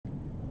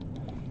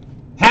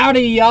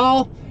Howdy,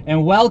 y'all,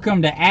 and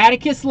welcome to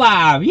Atticus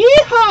Live.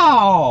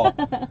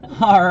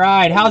 Yeehaw! All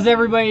right, how's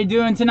everybody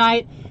doing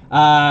tonight?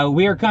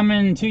 We are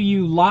coming to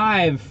you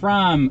live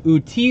from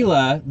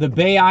Utila, the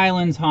Bay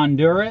Islands,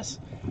 Honduras.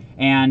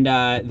 And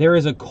there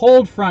is a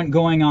cold front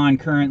going on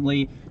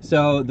currently,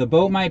 so the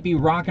boat might be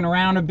rocking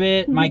around a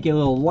bit, might get a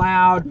little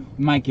loud,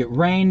 might get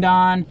rained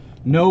on.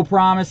 No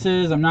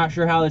promises. I'm not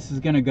sure how this is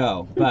going to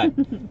go, but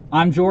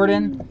I'm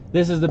Jordan.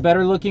 This is the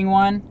better looking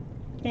one.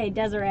 Hey,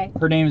 Desiree.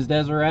 Her name is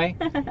Desiree,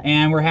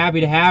 and we're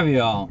happy to have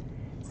you all.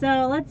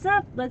 So let's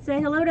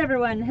say hello to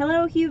everyone.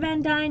 Hello, Hugh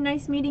Van Dyne.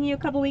 Nice meeting you a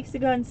couple weeks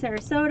ago in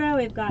Sarasota.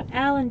 We've got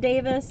Alan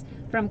Davis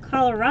from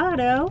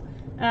Colorado.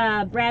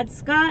 Brad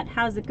Scott,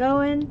 how's it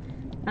going?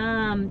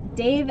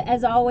 Dave,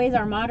 as always,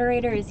 our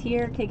moderator, is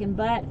here kicking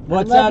butt.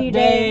 What's up, you,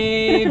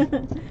 Dave?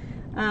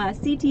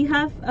 CT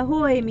Huff,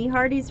 ahoy, me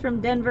hearties from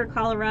Denver,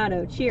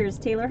 Colorado. Cheers,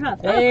 Taylor Huff.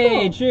 Hey,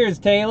 oh, cool. Cheers,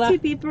 Taylor. 2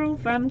 people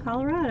from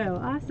Colorado.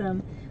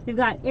 Awesome. We've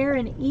got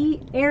Aaron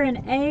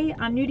A.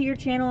 I'm new to your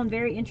channel and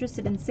very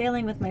interested in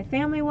sailing with my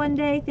family one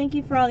day. Thank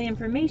you for all the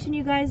information.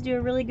 You guys do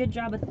a really good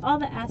job with all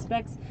the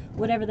aspects,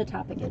 whatever the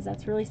topic is.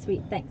 That's really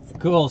sweet. Thanks.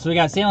 Cool. So we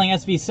got Sailing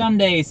SV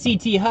Sunday,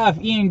 CT Huff,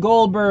 Ian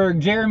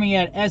Goldberg, Jeremy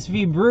at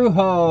SV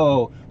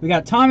Brujo. We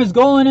got Thomas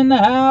Golan in the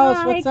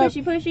house. What's hey, up?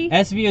 Cushy Pushy.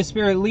 SV of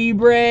Spirit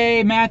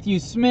Libre, Matthew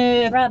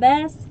Smith. Rob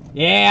S.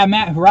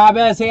 Yeah, Rob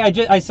S. Hey,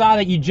 I saw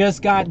that you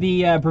just got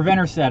the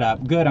preventer set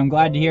up. Good, I'm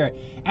glad to hear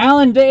it.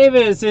 Alan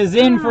Davis is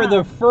in for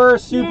the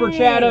first super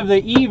chat of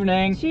the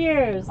evening.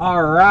 Cheers.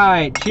 All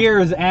right,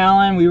 cheers,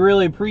 Alan. We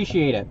really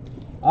appreciate it.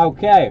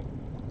 Okay.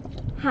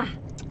 Ha,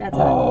 that's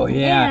oh,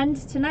 yeah. And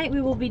tonight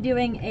we will be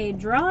doing a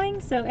drawing.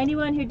 So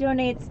anyone who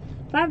donates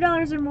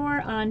 $5 or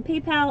more on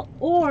PayPal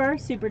or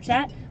Super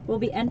Chat will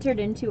be entered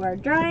into our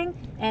drawing,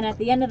 and at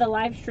the end of the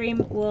live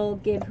stream we'll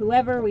give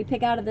whoever we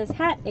pick out of this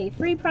hat a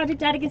free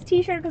Project Atticus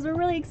t-shirt, because we're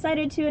really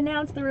excited to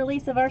announce the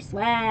release of our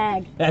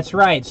swag. That's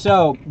right.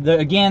 So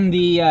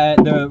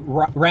the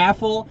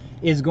raffle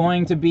is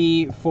going to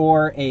be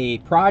for a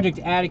Project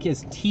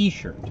Atticus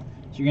t-shirt. So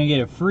you're going to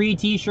get a free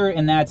t-shirt,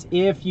 and that's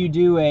if you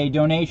do a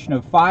donation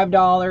of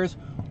 $5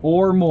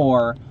 or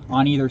more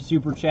on either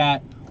Super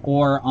Chat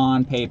or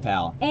on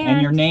PayPal,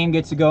 and your name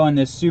gets to go in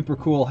this super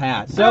cool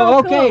hat. So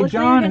okay, cool.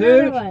 John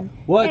Hooch,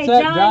 what's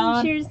up,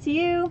 John? Cheers to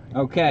you.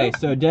 Okay,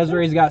 so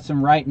Desiree's got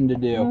some writing to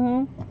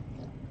do.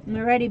 I'm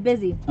already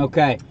busy.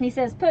 Okay. He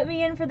says, put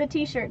me in for the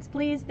t-shirts,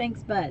 please.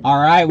 Thanks, bud. All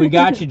right, we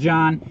got you,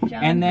 John.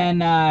 And then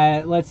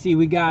let's see,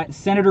 we got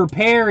Senator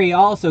Perry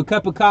also.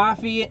 Cup of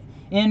coffee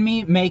in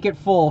me, make it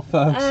full,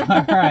 folks.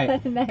 All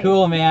right, nice.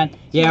 Cool, man.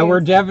 Yeah, cheers.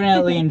 We're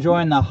definitely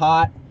enjoying the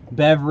hot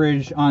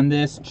beverage on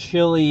this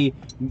chilly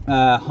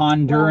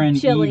Honduran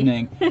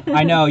evening.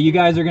 I know you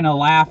guys are gonna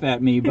laugh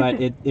at me, but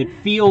it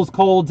feels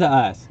cold to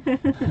us.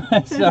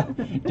 So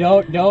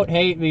don't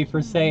hate me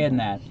for saying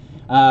that.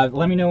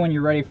 Let me know when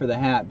you're ready for the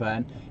hat,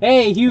 bud.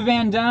 Hey, Hugh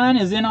Van Dyne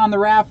is in on the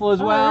raffle as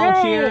well.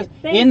 Right. Cheers.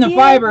 Thank in the you.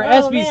 Fiber,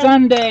 SB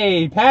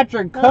Sunday.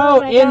 Patrick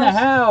Coate in the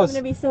house. I'm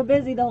gonna be so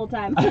busy the whole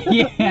time.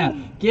 Yeah,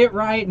 get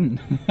writing.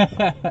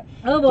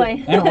 Oh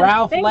boy. And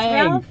Ralph Thanks,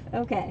 Lang. Ralph.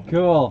 Okay.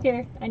 Cool.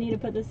 Here, I need to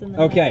put this in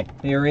the Okay,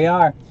 here we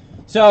are.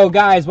 So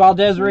guys, while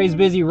Desiree's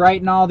busy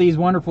writing all these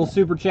wonderful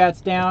super chats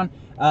down,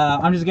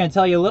 I'm just going to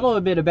tell you a little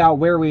bit about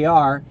where we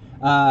are.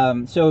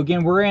 So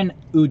again, we're in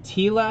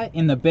Utila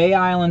in the Bay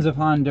Islands of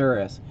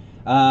Honduras.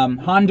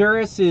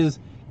 Honduras is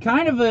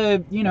kind of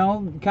a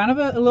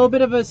little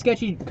bit of a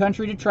sketchy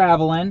country to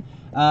travel in.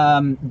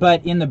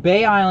 But in the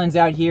Bay Islands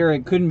out here,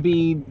 it couldn't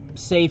be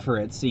safer,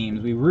 it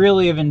seems. We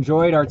really have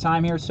enjoyed our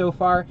time here so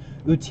far.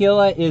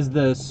 Utila is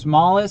the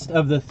smallest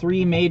of the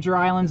 3 major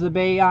islands of the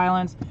Bay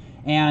Islands.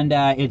 And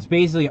it's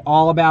basically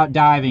all about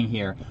diving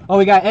here. Oh,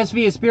 we got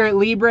SV of Spirit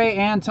Libre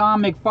and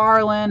Tom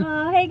McFarlane.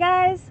 Oh, hey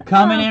guys.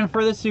 Coming in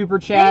for the super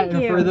chat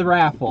and for the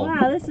raffle.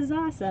 Wow, this is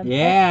awesome.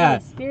 Yeah.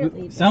 Spirit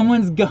Libre.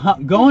 Someone's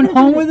going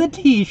home with a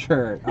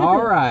t-shirt.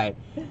 All right.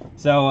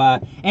 So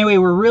anyway,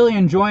 we're really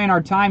enjoying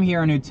our time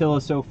here in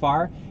Utila so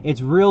far.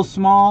 It's real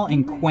small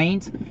and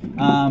quaint,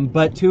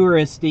 but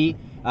touristy.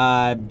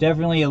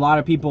 Definitely a lot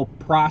of people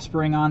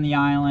prospering on the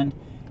island.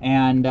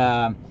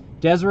 And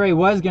Desiree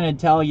was going to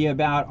tell you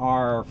about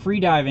our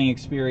freediving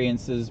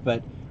experiences,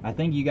 but I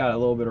think you got a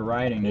little bit of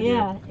writing to do.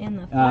 Yeah, in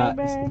the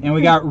Fiber. And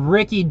we got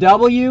Ricky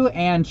W.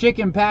 and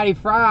Chicken Patty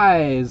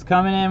Fries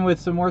coming in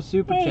with some more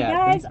super chat. Hey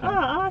guys,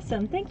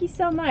 awesome. Thank you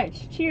so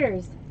much.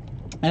 Cheers.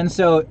 And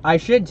so I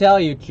should tell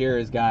you,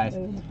 cheers guys,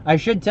 I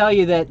should tell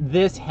you that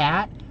this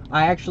hat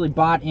I actually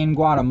bought in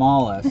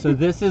Guatemala. So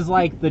this is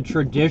like the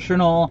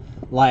traditional,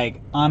 like,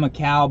 I'm a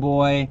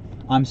cowboy,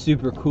 I'm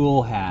super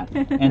cool hat.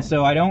 And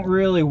so I don't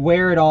really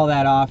wear it all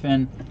that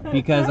often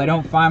because I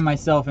don't find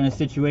myself in a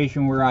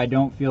situation where I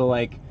don't feel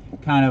like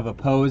kind of a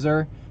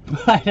poser.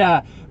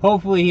 But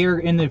hopefully here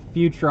in the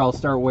future I'll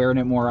start wearing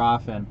it more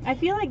often. I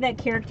feel like that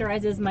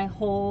characterizes my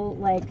whole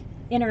like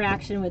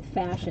interaction with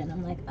fashion.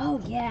 I'm like,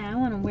 oh yeah, I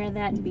want to wear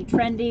that and be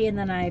trendy, and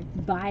then I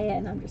buy it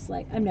and I'm just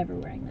like, I'm never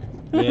wearing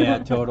that. Yeah,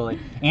 totally.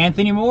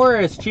 Anthony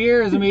Morris,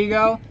 cheers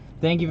amigo.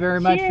 Thank you very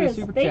much for the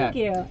super chat. Thank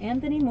you,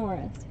 Anthony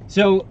Morris.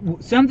 So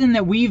something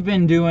that we've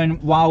been doing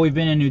while we've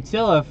been in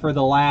Utila for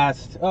the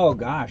last, oh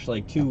gosh,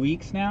 like 2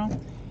 weeks now,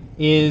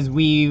 is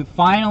we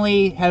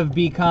finally have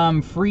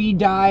become free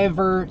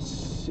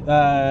divers.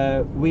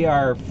 We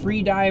are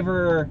free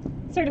diver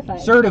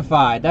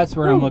certified. That's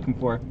what I'm looking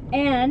for.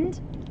 And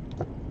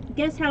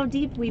guess how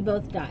deep we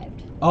both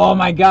dived? Oh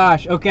my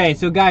gosh. Okay,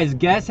 so guys,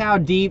 guess how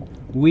deep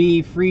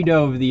we free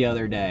dove the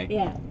other day.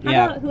 Yeah.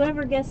 How about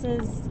whoever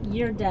guesses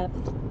your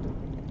depth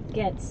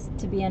gets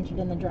to be entered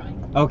in the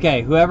drawing?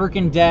 Okay, whoever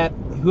can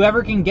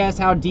guess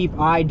how deep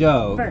I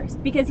dove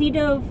first, because he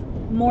dove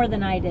more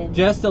than I did.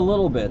 Just a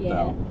little bit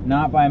though,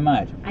 not by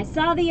much. I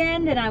saw the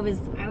end and I was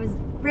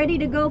ready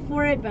to go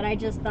for it, but I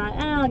just thought,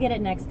 oh, I'll get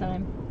it next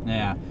time.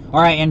 Yeah.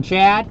 All right, and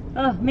Chad?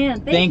 Oh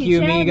man, thank you,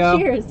 Chad. Amigo.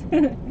 Cheers.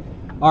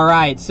 All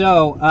right,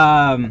 so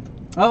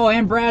oh,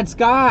 and Brad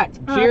Scott.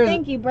 Cheers.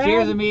 Thank you, Brad.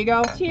 Cheers,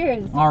 amigo.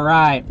 Cheers. All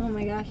right. Oh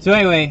my gosh. So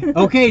anyway,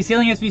 okay,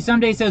 Sailing SV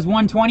Someday says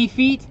 120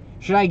 feet.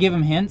 Should I give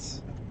him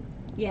hints?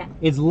 Yeah.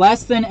 It's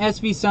less than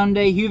SV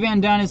Someday. Hugh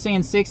Van Dunn is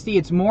saying 60.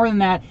 It's more than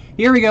that.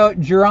 Here we go.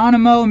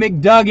 Geronimo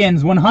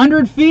McDuggins,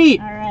 100 feet.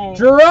 All right.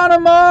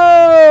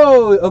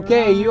 Geronimo!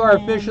 Okay, you are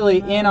officially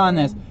in on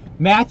this.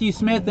 Matthew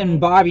Smith and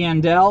Bobby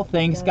Andell.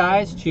 Thanks,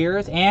 guys.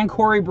 Cheers. And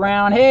Corey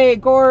Brown. Hey,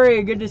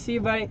 Corey. Good to see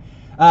you, buddy.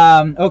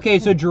 Okay,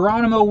 so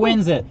Geronimo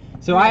wins it.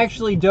 So I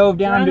actually dove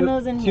down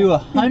to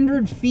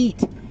 100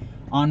 feet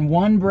on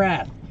one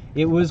breath.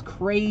 It was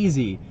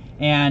crazy.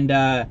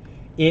 And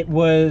it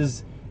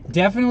was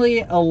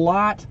definitely a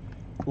lot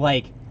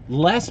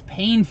less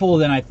painful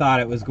than I thought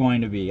it was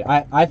going to be.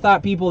 I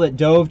thought people that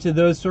dove to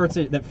those sorts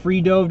of, that free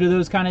dove to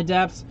those kind of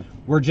depths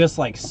were just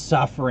like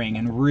suffering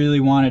and really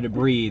wanted to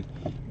breathe.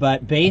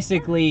 But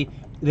basically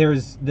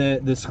there's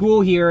the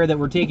school here that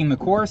we're taking the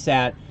course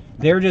at,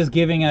 they're just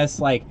giving us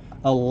like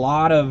a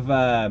lot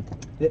of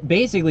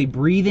basically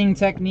breathing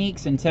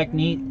techniques and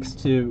techniques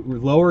to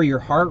lower your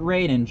heart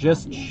rate and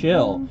just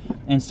chill.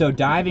 And so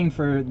diving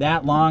for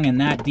that long and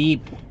that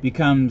deep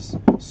becomes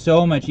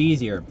so much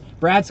easier.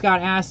 Brad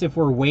Scott asked if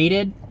we're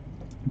weighted.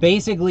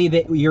 Basically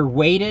that you're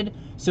weighted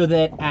so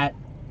that at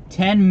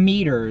 10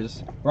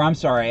 meters, or I'm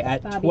sorry,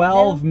 at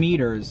 12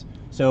 meters,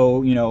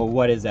 so you know,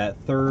 what is that,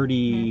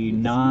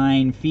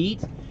 39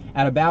 feet?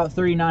 At about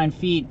 39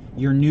 feet,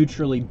 you're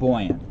neutrally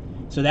buoyant.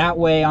 So that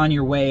way, on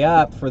your way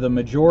up, for the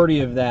majority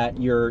of that,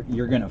 you're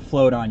going to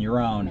float on your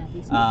own.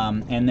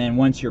 And then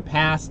once you're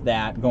past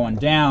that, going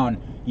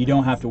down, you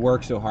don't have to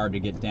work so hard to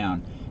get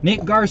down.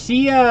 Nick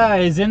Garcia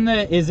is in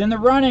the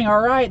running. All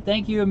right,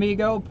 thank you,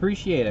 amigo.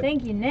 Appreciate it.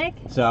 Thank you, Nick.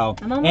 So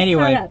I'm almost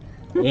anyway, caught up.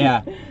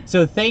 yeah.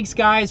 So thanks,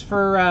 guys,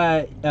 for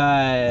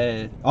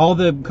all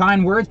the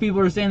kind words.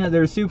 People are saying that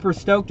they're super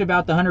stoked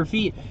about the 100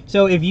 feet.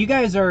 So if you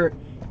guys are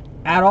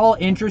at all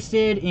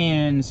interested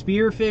in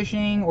spear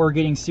fishing or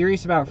getting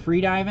serious about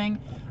freediving,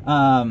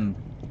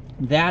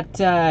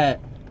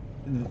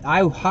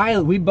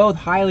 we both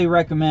highly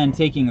recommend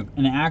taking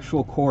an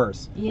actual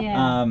course.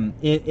 Yeah.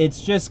 It's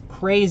just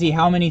crazy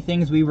how many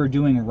things we were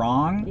doing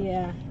wrong.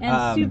 Yeah,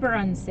 and super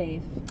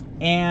unsafe.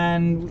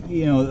 And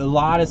you know, a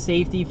lot of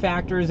safety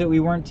factors that we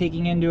weren't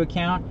taking into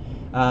account.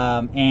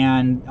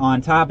 And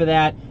on top of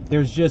that,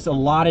 there's just a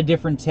lot of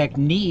different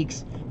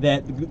techniques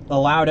that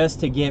allowed us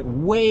to get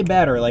way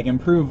better, like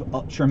improve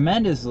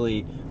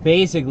tremendously,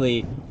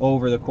 basically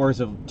over the course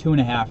of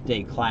 2.5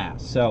 day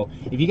class. So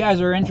if you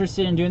guys are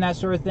interested in doing that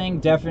sort of thing,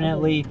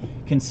 definitely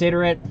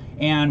consider it.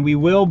 And we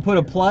will put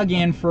a plug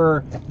in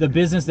for the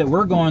business that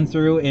we're going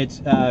through.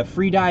 It's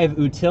Freedive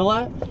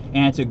Utila,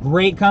 and it's a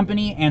great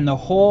company, and the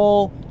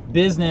whole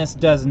business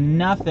does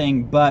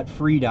nothing but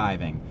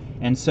freediving.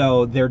 And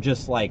so they're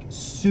just like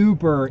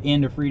super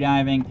into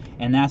freediving,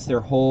 and that's their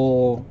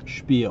whole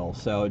spiel.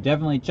 So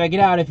definitely check it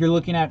out if you're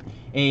looking at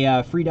a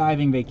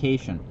freediving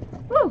vacation.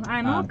 Woo,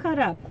 I'm all caught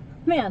up.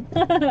 Man.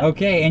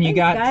 Okay, and you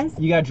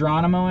got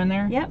Geronimo in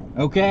there? Yep.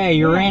 Okay,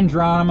 you're in,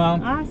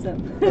 Geronimo.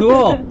 Awesome.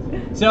 Cool.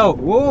 So,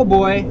 whoa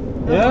boy.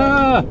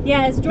 Yeah.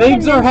 Yeah, as Jordan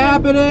things are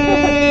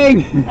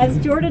happening. As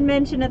Jordan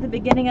mentioned at the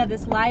beginning of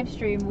this live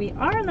stream, we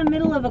are in the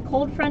middle of a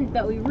cold front,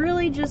 but we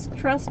really just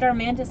trust our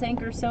Mantis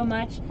anchor so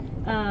much.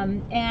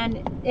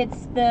 And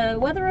it's the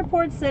weather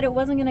report said it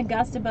wasn't going to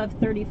gust above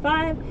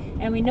 35,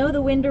 and we know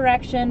the wind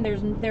direction.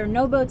 There are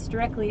no boats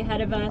directly ahead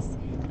of us,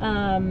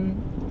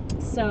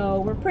 so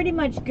we're pretty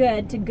much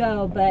good to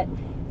go. But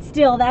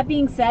still, that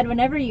being said,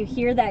 whenever you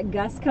hear that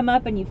gust come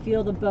up and you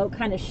feel the boat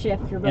kind of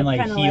shift, your boat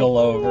kind of heel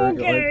over.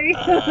 Okay.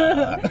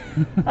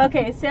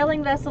 Okay,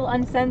 sailing vessel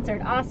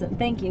uncensored. Awesome,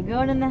 thank you.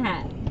 Going in the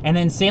hat. And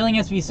then Sailing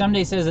SV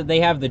Someday says that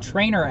they have the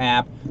trainer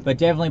app, but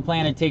definitely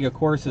plan to take a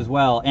course as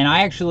well. And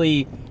I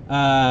actually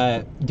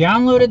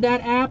downloaded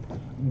that app,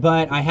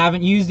 but I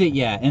haven't used it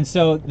yet. And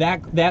so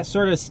that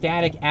sort of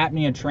static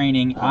apnea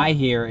training I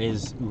hear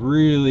is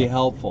really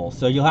helpful.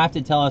 So you'll have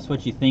to tell us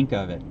what you think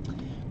of it.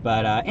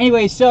 But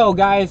anyway, so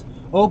guys,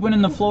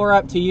 opening the floor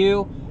up to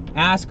you.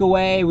 Ask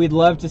away. We'd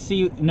love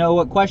to know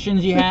what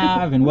questions you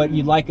have and what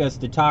you'd like us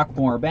to talk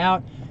more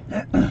about.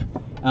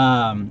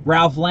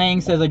 Ralph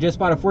Lang says, I just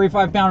bought a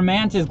 45-pound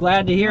mantis.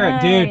 Glad to hear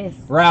it. Dude, Nice.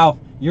 Ralph,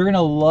 you're going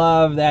to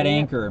love that Yep.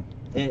 anchor.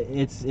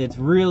 It's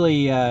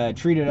really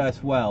treated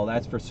us well,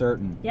 that's for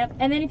certain. Yep.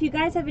 And then if you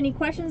guys have any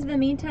questions in the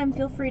meantime,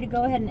 feel free to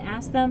go ahead and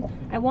ask them.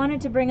 I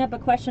wanted to bring up a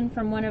question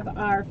from one of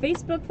our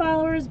Facebook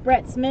followers,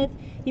 Brett Smith.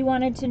 He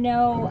wanted to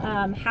know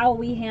how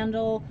we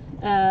handle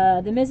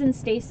the mizzen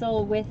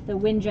staysail with the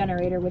wind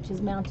generator, which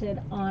is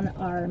mounted on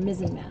our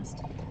mizzen mast.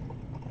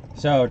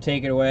 So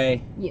take it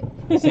away, You.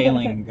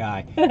 sailing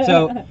guy.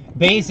 So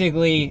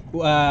basically,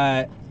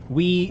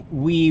 we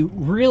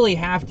really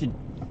have to,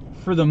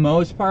 for the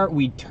most part,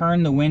 we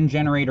turn the wind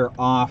generator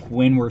off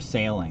when we're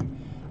sailing,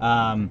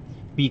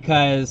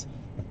 because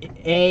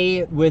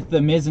with the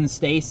mizzen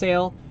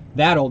staysail,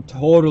 that'll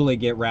totally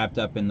get wrapped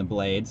up in the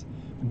blades.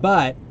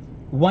 But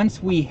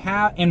once we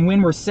have, and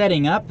when we're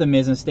setting up the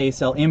mizzen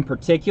staysail in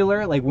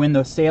particular, like when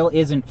the sail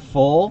isn't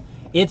full,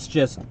 it's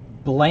just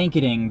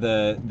blanketing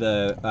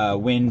the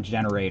wind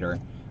generator.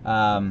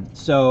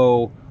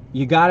 So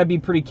you got to be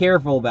pretty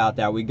careful about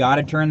that. We got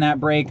to turn that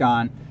brake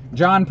on.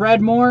 John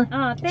Predmore,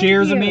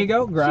 cheers, you.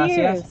 amigo,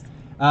 gracias.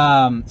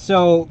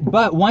 Cheers.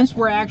 But once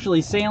we're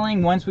actually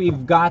sailing, once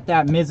we've got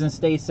that mizzen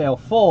staysail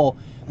full,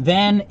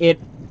 then it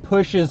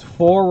pushes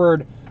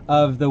forward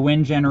of the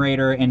wind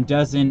generator and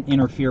doesn't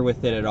interfere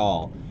with it at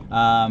all.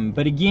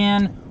 But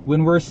again,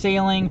 when we're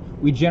sailing,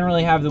 we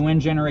generally have the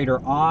wind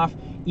generator off.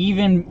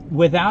 Even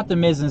without the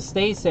mizzen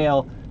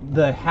staysail,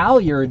 the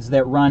halyards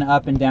that run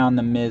up and down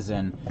the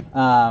mizzen,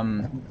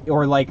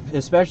 or like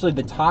especially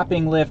the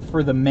topping lift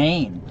for the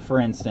main, for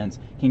instance,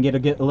 can get a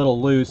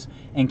little loose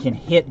and can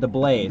hit the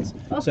blades.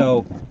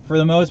 So for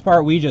the most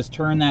part, we just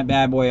turn that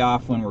bad boy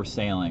off when we're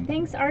sailing.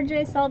 Thanks,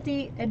 RJ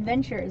Salty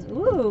Adventures.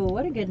 Ooh,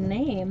 what a good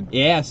name.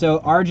 Yeah, so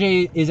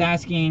RJ is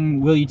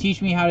asking, will you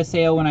teach me how to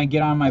sail when I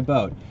get on my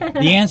boat?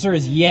 The answer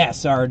is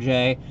yes,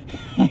 RJ.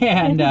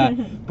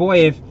 And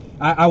boy, if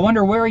I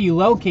wonder where are you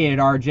located,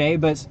 RJ,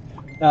 but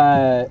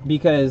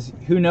because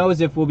who knows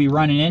if we'll be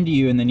running into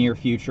you in the near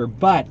future.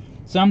 But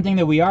something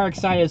that we are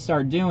excited to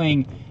start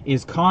doing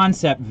is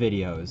concept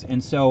videos,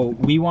 and so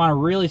we want to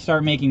really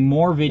start making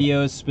more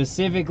videos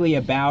specifically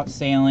about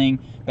sailing,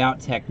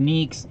 about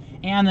techniques,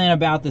 and then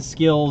about the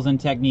skills and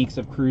techniques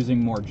of cruising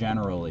more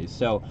generally.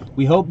 So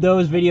we hope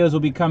those videos will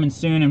be coming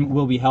soon and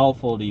will be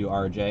helpful to you,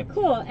 RJ.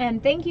 Cool,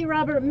 and thank you,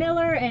 Robert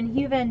Miller and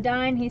Hugh Van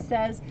Dyne. He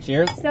says,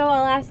 cheers. So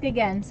I'll ask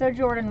again. So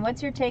Jordan,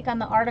 what's your take on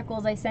the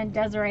articles I sent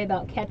Desiree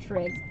about catch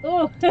rigs?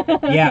 Ooh.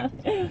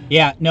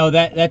 Yeah, no,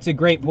 that's a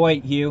great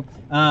point, Hugh.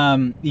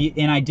 And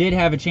I did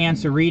have a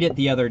chance to read it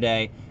the other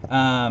day,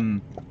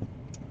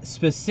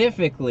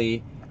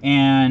 specifically.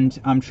 And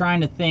I'm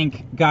trying to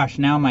think, gosh,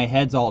 now my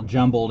head's all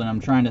jumbled and I'm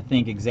trying to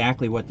think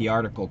exactly what the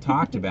article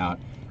talked about.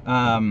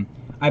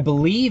 I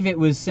believe it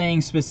was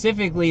saying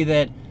specifically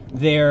that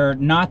they're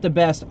not the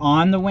best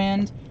on the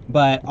wind,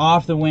 but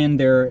off the wind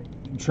they're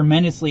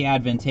tremendously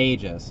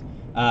advantageous.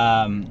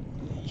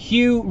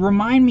 Hugh,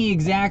 remind me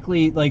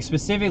exactly, like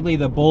specifically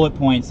the bullet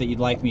points that you'd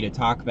like me to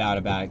talk about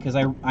it, because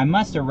I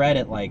must have read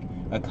it like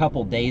a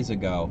couple days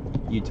ago.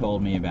 You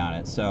told me about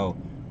it, so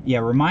yeah,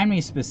 remind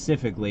me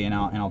specifically, and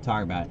I'll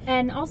talk about it.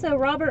 And also,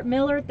 Robert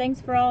Miller, thanks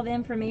for all the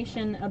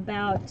information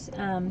about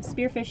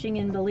spearfishing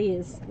in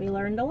Belize. We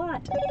learned a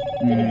lot.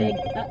 Did a big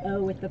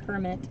uh-oh with the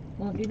permit.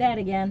 Won't do that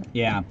again.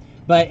 Yeah,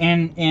 but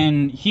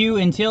and Hugh,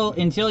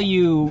 until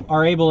you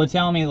are able to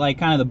tell me like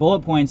kind of the bullet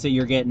points that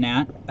you're getting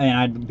at, and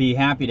I'd be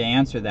happy to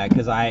answer that,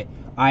 because I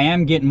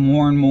am getting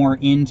more and more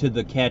into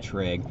the catch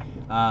rig.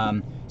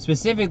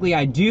 Specifically,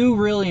 I do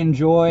really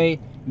enjoy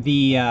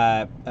the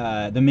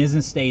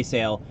mizzen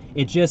staysail.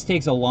 It just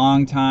takes a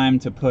long time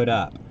to put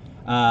up,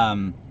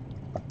 and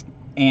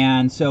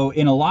so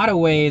in a lot of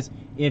ways,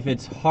 if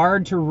it's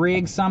hard to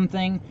rig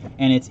something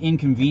and it's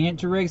inconvenient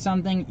to rig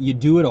something, you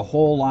do it a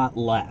whole lot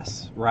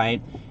less,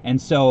 right?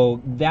 And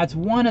so that's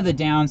one of the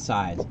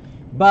downsides.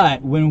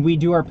 But when we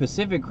do our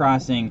Pacific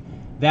crossing,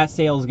 that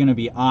sail is going to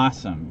be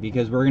awesome,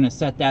 because we're going to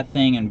set that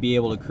thing and be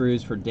able to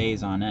cruise for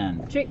days on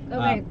end. Okay.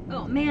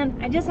 Oh man,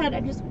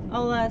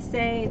 I'll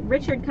say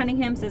Richard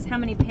Cunningham says, how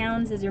many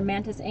pounds is your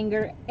Mantis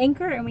anchor?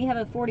 And we have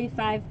a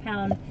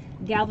 45-pound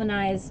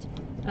galvanized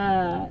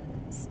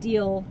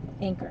steel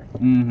anchor.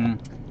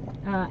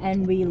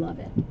 And we love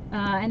it.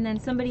 And then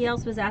somebody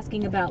else was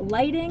asking about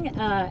lighting,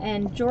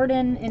 and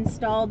Jordan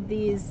installed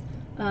these.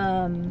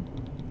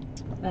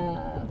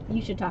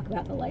 You should talk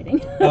about the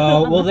lighting.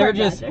 Oh, well, they're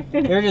just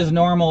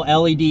normal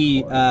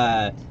LED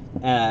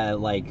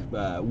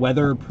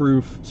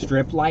weatherproof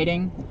strip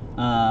lighting,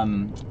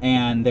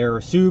 and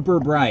they're super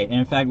bright. And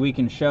in fact, we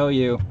can show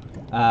you.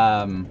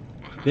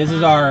 This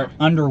is our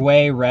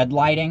underway red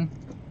lighting,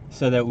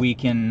 so that we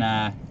can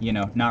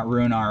not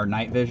ruin our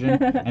night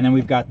vision. And then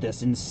we've got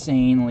this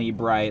insanely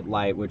bright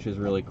light, which is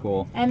really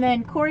cool. And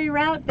then Corey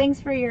Rout, thanks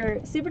for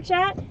your super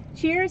chat.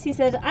 Cheers. He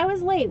said, I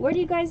was late. What are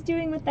you guys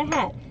doing with the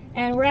hat?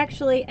 And we're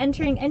actually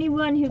entering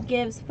anyone who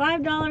gives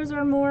 $5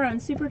 or more on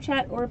Super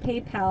Chat or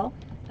PayPal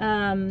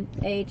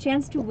a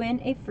chance to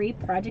win a free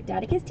Project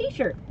Atticus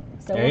t-shirt.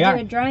 So There we'll you do are.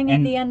 a drawing at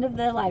And the end of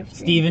the live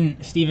stream.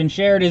 Steven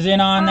Sherrod is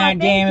in on that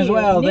Thank game as you.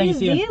 well. Thank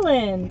New you, Steven.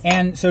 Zealand.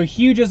 And so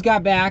Hugh just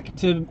got back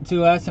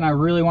to us, and I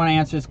really want to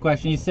answer this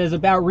question. He says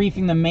about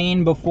reefing the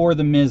main before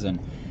the mizzen.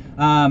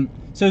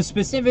 So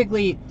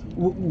specifically,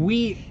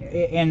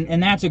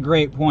 and that's a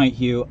great point,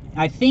 Hugh.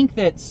 I think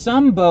that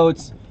some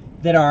boats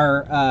that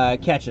are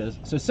catches,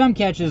 so some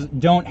catches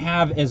don't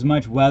have as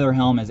much weather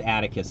helm as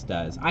Atticus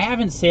does. I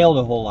haven't sailed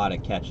a whole lot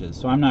of catches,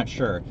 so I'm not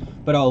sure.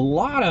 But a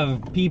lot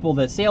of people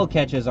that sail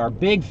catches are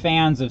big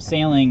fans of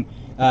sailing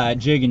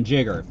jig and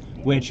jigger,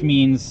 which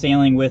means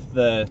sailing with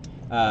the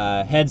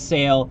head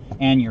sail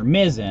and your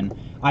mizzen.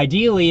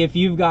 Ideally, if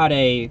you've got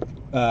a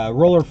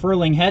roller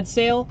furling head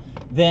sail,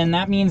 then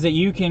that means that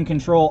you can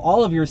control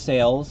all of your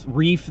sails,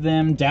 reef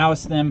them,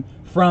 douse them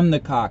from the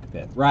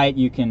cockpit, right?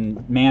 You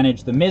can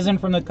manage the mizzen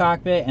from the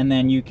cockpit, and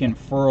then you can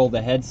furl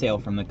the head sail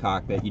from the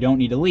cockpit. You don't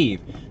need to leave.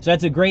 So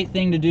that's a great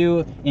thing to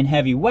do in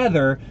heavy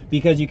weather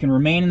because you can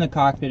remain in the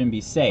cockpit and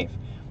be safe.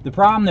 The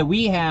problem that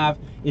we have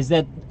is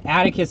that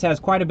Atticus has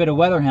quite a bit of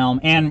weather helm.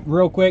 And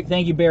real quick,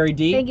 thank you, Barry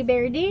D. Thank you,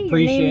 Barry D. Your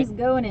Appreciate name's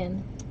going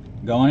in.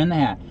 Going in the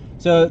hat.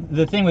 So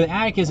the thing with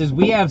Atticus is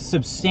we have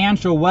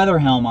substantial weather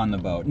helm on the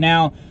boat.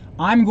 Now,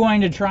 I'm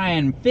going to try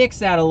and fix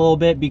that a little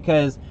bit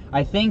because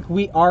I think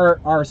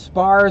our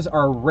spars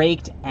are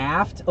raked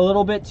aft a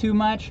little bit too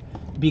much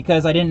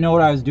because I didn't know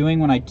what I was doing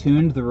when I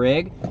tuned the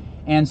rig.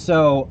 And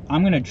so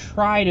I'm going to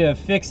try to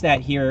fix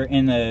that here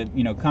in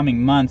the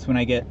coming months when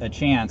I get a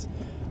chance.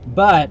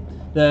 But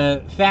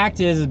the fact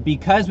is,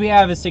 because we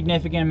have a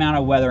significant amount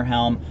of weather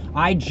helm,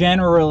 I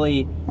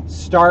generally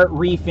start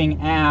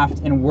reefing aft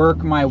and work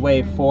my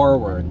way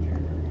forward.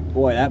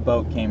 Boy, that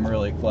boat came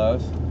really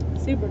close.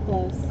 Super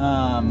close.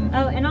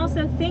 Oh, and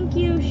also thank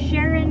you,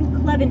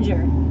 Sharon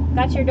Clevenger.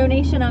 Got your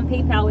donation on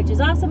PayPal, which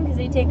is awesome because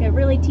they take a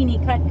really teeny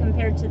cut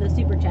compared to the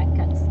Super Chat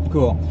cuts.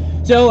 Cool.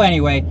 So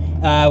anyway,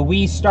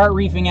 we start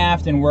reefing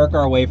aft and work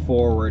our way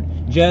forward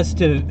just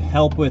to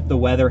help with the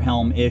weather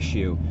helm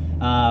issue.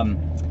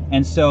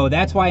 And so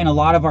that's why in a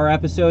lot of our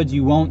episodes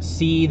you won't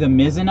see the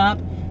mizzen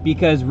up,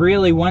 because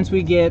really once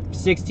we get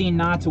 16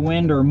 knots of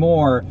wind or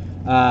more,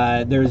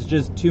 there's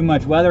just too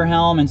much weather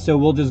helm, and so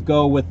we'll just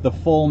go with the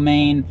full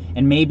main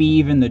and maybe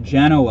even the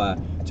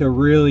Genoa to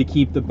really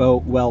keep the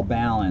boat well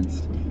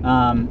balanced.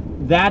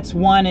 That's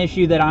one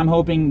issue that I'm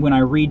hoping when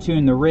I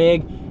retune the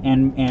rig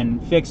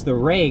and fix the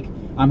rake,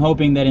 I'm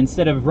hoping that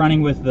instead of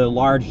running with the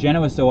large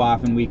Genoa so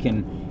often, we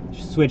can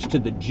switch to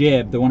the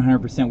jib, the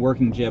 100%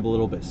 working jib, a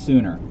little bit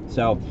sooner.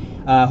 So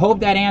hope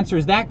that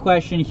answers that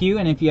question, Hugh,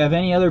 and if you have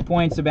any other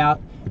points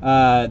about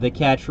the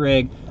catch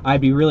rig,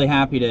 I'd be really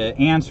happy to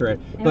answer it.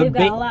 And we've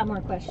got a lot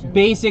more questions.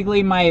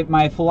 Basically,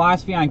 my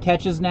philosophy on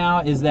catches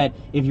now is that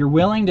if you're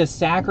willing to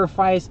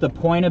sacrifice the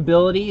point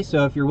ability,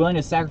 so if you're willing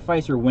to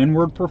sacrifice your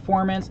windward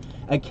performance,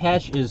 a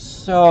catch is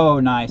so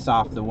nice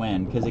off the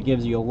wind because it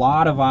gives you a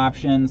lot of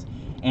options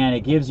and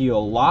it gives you a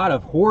lot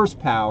of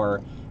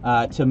horsepower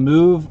to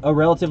move a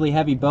relatively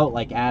heavy boat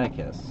like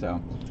Atticus.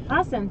 So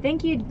awesome.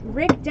 Thank you,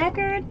 Rick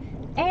Deckard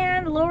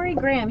and Lori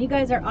Graham. You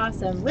guys are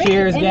awesome. Rick,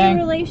 cheers, any gang.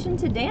 relation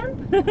to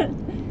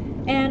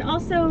Dan? And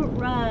also,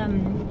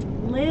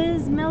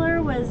 Liz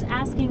Miller was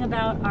asking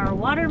about our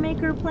water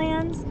maker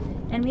plans,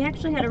 and we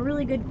actually had a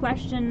really good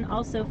question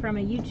also from a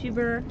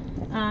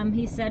YouTuber.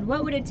 He said,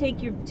 what would it take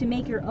to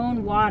make your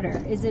own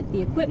water? Is it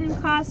the equipment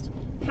cost,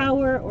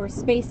 power, or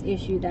space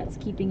issue that's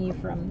keeping you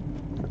from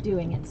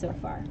doing it so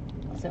far?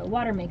 So,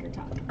 water maker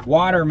talk.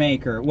 Water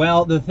maker.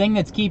 Well, the thing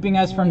that's keeping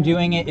us from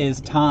doing it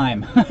is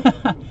time.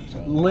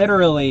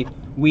 Literally,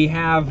 we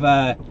have,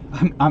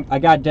 I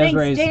got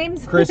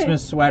Desiree's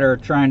Christmas sweater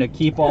trying to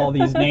keep all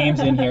these names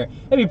in here.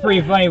 It'd be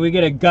pretty funny. We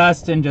get a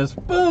gust and just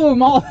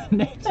boom, all the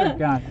names are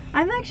gone.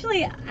 I'm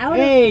actually out of papers.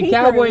 Hey,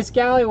 Cowboy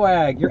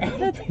Scallywag, you're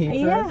out of papers.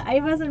 Yeah,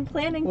 I wasn't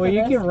planning for this.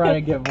 Well, you can run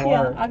and get more.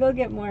 Yeah, I'll go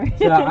get more.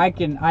 So I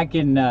can,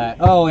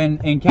 oh,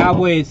 and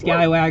Cowboy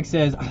Scallywag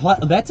says,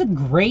 that's a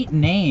great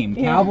name,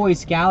 yeah. Cowboy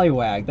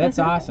Scallywag. That's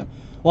awesome.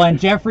 Well, and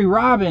Jeffrey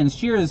Robbins,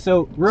 cheers.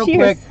 So real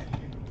quick,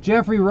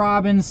 Jeffrey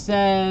Robbins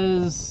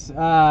says,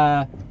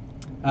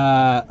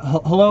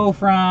 hello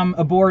from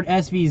aboard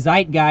SV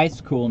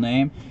Zeitgeist, cool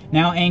name.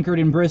 Now anchored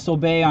in Bristol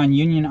Bay on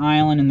Union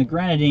Island in the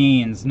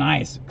Grenadines.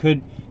 Nice.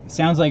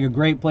 Sounds like a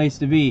great place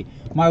to be.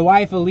 My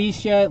wife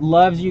Alicia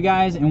loves you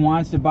guys and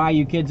wants to buy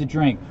you kids a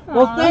drink. Aww.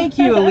 Well, thank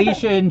you,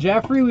 Alicia and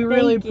Jeffrey. We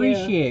really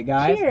appreciate it,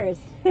 guys. Cheers.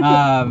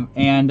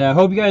 And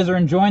hope you guys are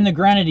enjoying the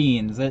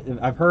Grenadines.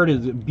 I've heard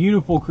it's a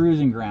beautiful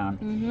cruising ground.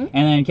 And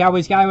then Cowboy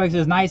Skywag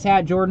says, nice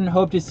hat, Jordan.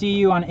 Hope to see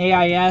you on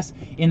AIS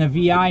in the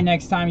VI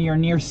next time you're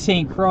near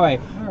St. Croix.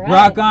 Right.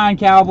 Rock on,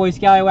 Cowboy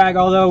Scallywag,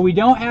 although we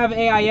don't have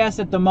AIS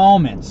at the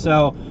moment,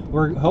 so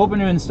we're hoping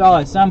to install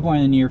at some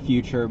point in the near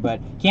future, but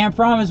can't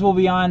promise we'll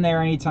be on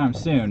there anytime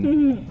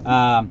soon.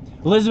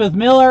 Elizabeth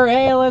Miller,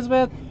 hey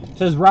Elizabeth,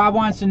 says Rob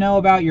wants to know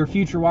about your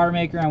future water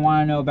maker and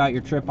want to know about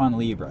your trip on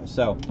Libra.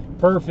 So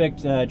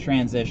perfect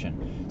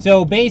transition.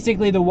 So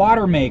basically the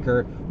water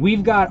maker,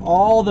 we've got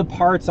all the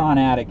parts on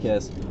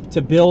Atticus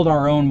to build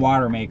our own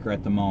water maker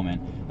at the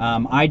moment.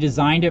 I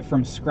designed it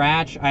from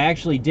scratch. I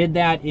actually did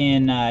that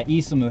in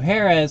Isla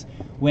Mujeres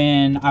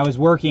when I was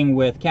working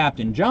with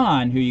Captain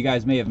John, who you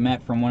guys may have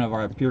met from one of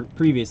our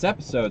previous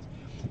episodes,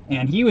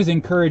 and he was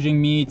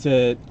encouraging me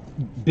to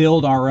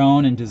build our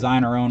own and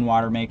design our own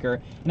water maker.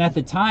 And at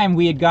the time,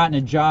 we had gotten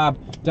a job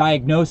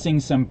diagnosing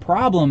some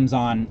problems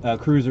on a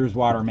cruiser's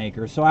water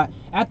maker. So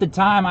at the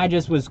time, I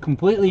just was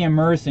completely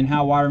immersed in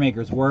how water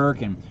makers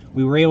work, and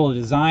we were able to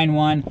design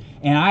one.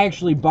 And I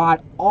actually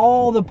bought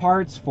all the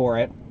parts for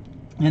it,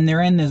 and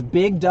they're in this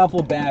big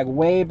duffel bag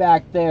way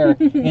back there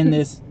in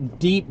this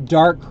deep,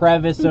 dark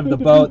crevice of the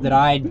boat that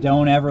I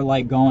don't ever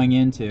like going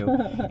into.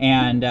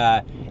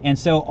 And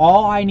so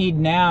all I need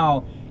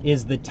now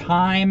is the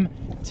time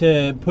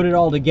to put it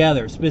all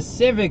together.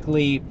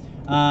 Specifically,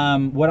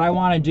 what I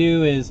want to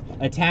do is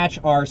attach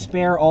our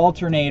spare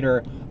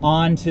alternator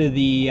onto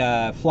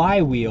the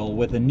flywheel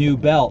with a new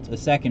belt, a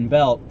second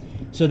belt,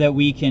 so that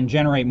we can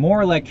generate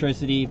more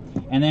electricity.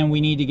 And then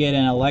we need to get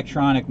an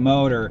electronic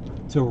motor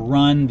to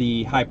run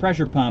the high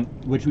pressure pump,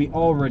 which we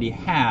already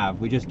have.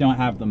 We just don't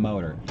have the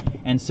motor.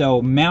 And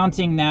so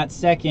mounting that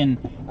second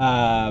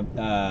belt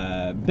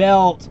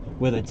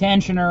with a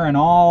tensioner and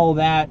all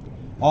that,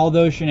 all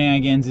those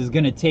shenanigans is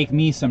going to take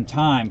me some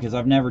time because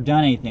I've never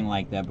done anything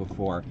like that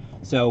before.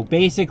 So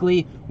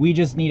basically, we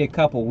just need a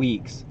couple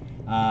weeks,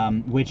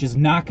 which is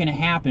not going to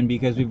happen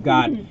because we've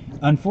got,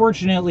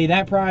 unfortunately,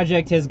 that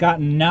project has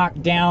gotten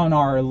knocked down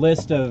our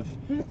list of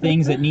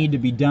things that need to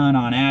be done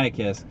on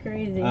Atticus.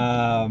 Crazy.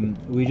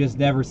 We just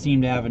never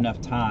seem to have enough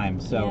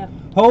time. So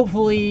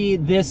hopefully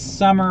this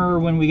summer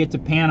when we get to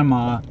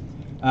Panama,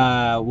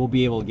 we'll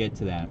be able to get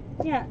to that.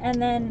 Yeah,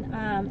 and then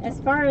as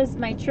far as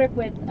my trip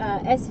with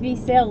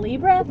SV Sail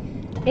Libra,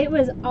 it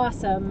was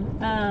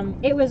awesome.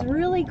 It was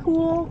really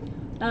cool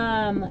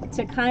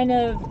to kind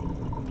of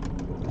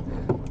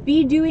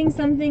be doing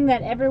something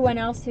that everyone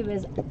else who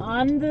is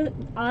on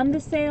the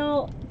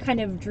sail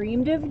kind of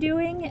dreamed of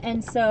doing.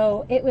 And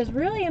so it was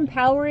really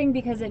empowering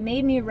because it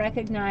made me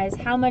recognize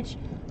how much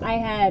I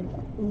had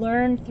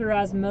learned through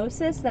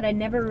osmosis that I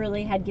never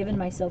really had given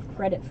myself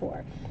credit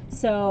for.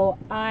 So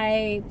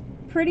I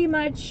pretty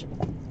much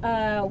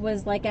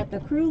was like at the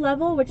crew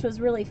level, which was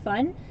really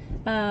fun.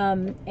 Yeah,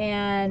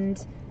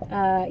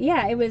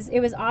 it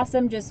was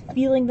awesome just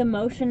feeling the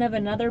motion of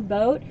another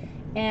boat.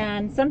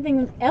 And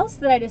something else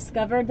that I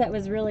discovered that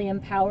was really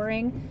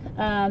empowering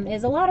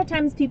is a lot of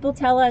times people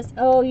tell us,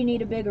 oh, you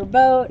need a bigger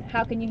boat.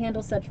 How can you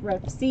handle such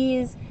rough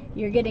seas?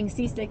 You're getting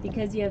seasick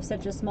because you have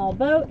such a small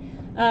boat.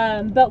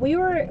 But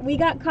we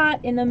got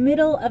caught in the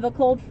middle of a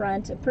cold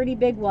front, a pretty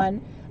big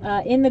one,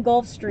 in the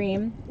Gulf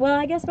Stream. Well,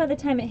 I guess by the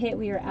time it hit,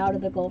 we were out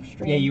of the Gulf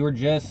Stream. Yeah, you were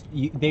just,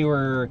 they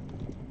were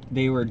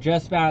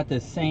just about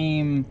the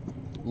same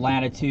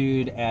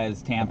latitude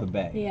as Tampa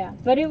Bay. Yeah,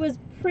 but it was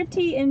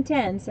pretty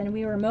intense, and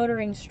we were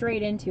motoring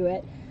straight into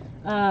it.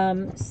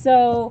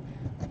 So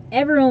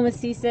everyone was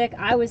seasick.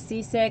 I was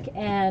seasick,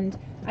 and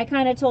I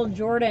kind of told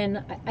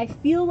Jordan, I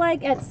feel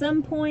like at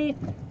some point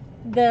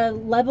the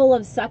level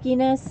of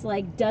suckiness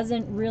like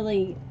doesn't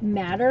really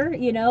matter,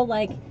 you know,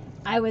 like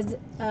I was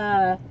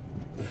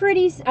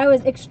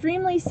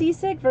extremely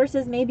seasick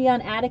versus maybe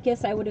on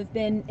Atticus I would have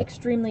been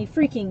extremely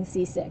freaking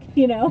seasick,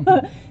 you know.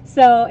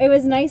 So it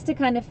was nice to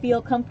kind of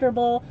feel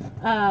comfortable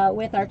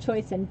with our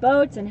choice in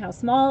boats and how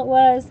small it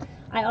was.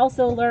 I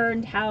also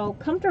learned how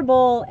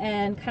comfortable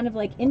and kind of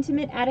like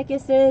intimate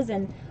Atticus is,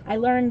 and I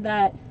learned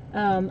that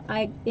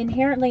I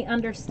inherently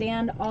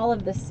understand all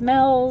of the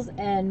smells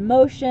and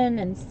motion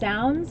and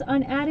sounds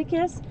on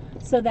Atticus,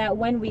 so that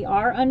when we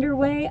are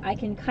underway, I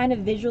can kind of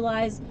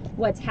visualize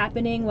what's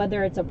happening,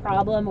 whether it's a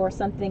problem or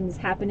something's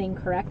happening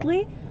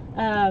correctly.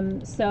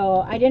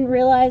 So I didn't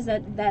realize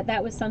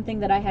that was something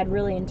that I had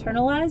really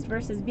internalized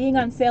versus being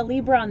on Sail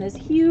Libra on this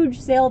huge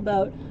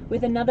sailboat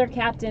with another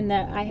captain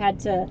that I had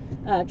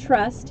to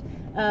trust.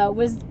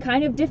 Was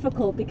kind of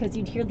difficult because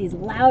you'd hear these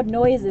loud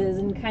noises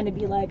and kind of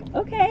be like,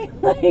 okay,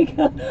 like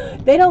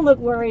they don't look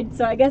worried,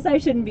 so I guess I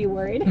shouldn't be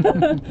worried.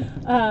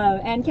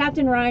 And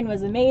Captain Ryan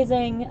was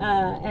amazing,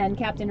 and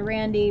Captain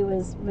Randy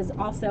was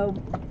also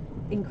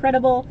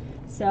incredible.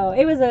 So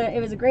it was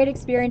a great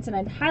experience, and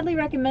I'd highly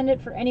recommend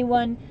it for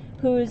anyone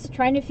who's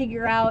trying to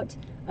figure out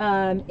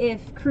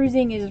if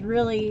cruising is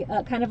really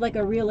kind of like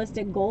a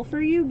realistic goal for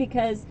you,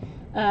 because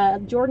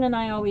Jordan and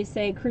I always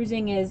say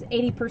cruising is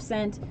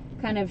 80%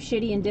 kind of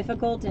shitty and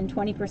difficult and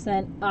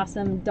 20%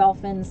 awesome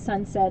dolphins,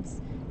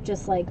 sunsets,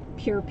 just like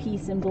pure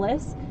peace and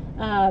bliss.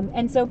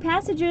 And so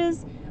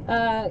passages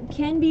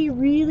can be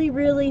really,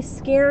 really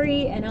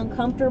scary and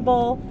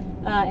uncomfortable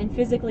and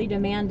physically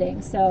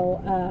demanding.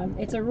 So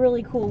it's a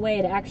really cool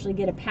way to actually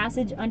get a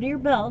passage under your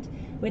belt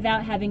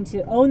without having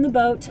to own the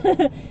boat,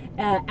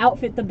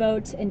 outfit the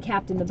boat, and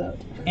captain the boat.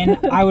 And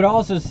I would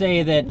also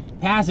say that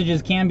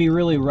passages can be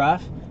really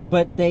rough,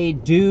 but they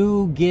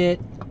do get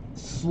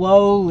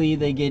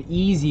they get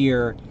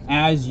easier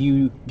as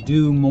you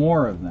do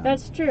more of them.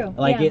 That's true.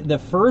 Like yeah. the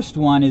first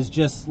one is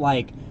just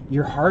like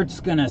your heart's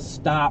gonna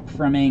stop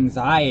from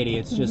anxiety.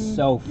 It's just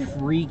so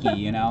freaky,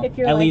 you know. If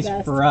you're At like least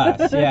us. for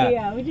us, yeah.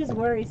 Yeah, we just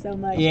worry so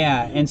much.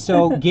 Yeah, and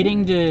so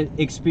getting to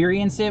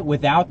experience it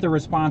without the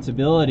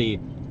responsibility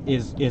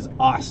is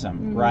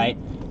awesome, right?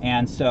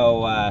 And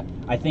so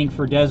I think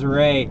for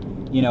Desiree,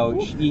 you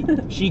know,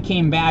 she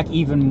came back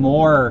even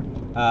more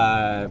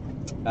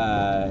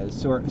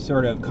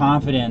sort of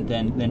confident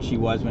than she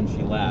was when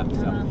she left.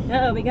 So.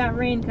 Uh-oh, we got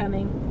rain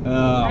coming.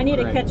 Oh, I need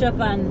great. to catch up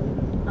on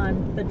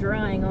the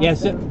drawing also. Yeah,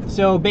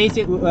 so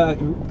basically,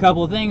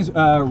 couple of things.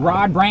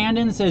 Rod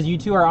Brandon says, you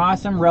two are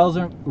awesome,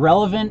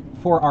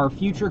 relevant for our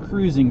future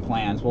cruising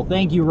plans. Well,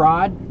 thank you,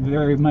 Rod.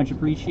 Very much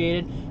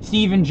appreciated.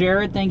 Stephen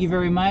Jarrett, thank you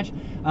very much.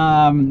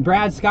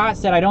 Brad Scott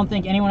said, I don't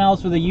think anyone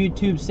else with a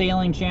YouTube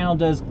sailing channel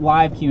does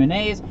live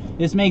Q&As.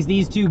 This makes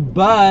these two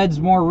buds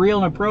more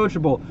real and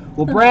approachable.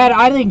 Well, Brad,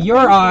 I think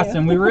you're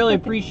awesome. We really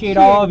appreciate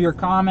all of your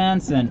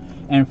comments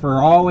and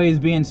for always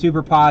being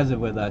super positive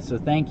with us, so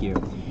thank you.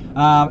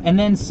 And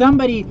then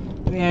somebody,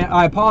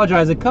 I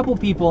apologize, a couple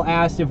people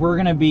asked if we're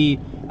going to be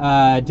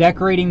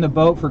decorating the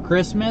boat for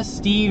Christmas.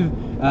 Steve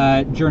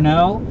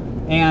Journeau,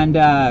 and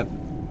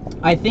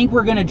I think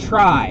we're going to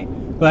try,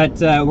 but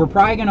we're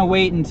probably going to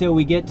wait until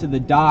we get to the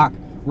dock.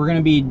 We're going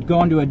to be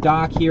going to a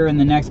dock here in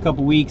the next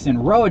couple weeks in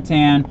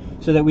Roatan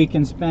so that we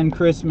can spend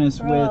Christmas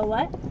with...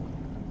 What?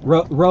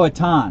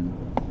 Roatan.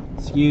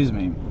 Excuse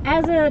me.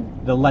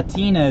 The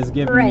Latina is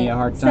giving me a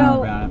hard time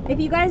about it. If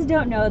you guys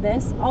don't know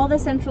this, all the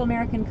Central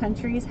American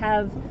countries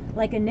have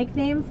like a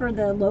nickname for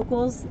the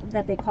locals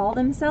that they call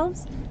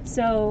themselves.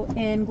 So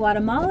in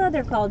Guatemala,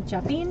 they're called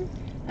Chapin.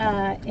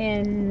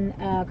 In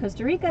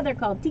Costa Rica, they're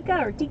called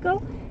Tica or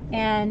Tico.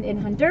 And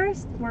in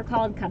Honduras, we're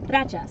called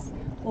Catrachas,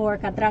 or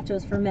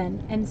Catrachos for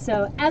men. And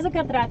so as a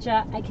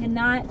Catracha, I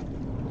cannot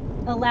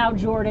allow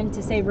Jordan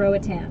to say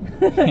Roatan.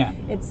 Yeah.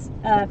 It's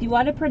if you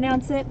want to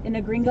pronounce it in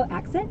a gringo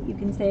accent, you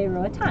can say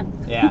Roatan.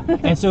 Yeah.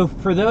 And so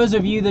for those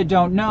of you that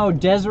don't know,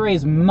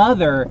 Desiree's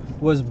mother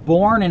was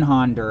born in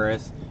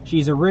Honduras.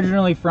 She's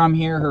originally from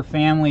here. Her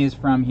family is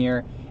from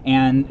here.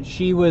 And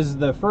she was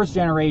the first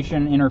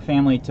generation in her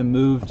family to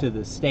move to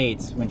the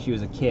States when she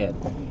was a kid.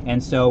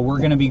 And so we're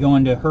going to be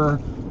going to her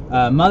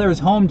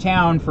mother's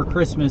hometown for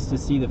Christmas to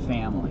see the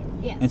family.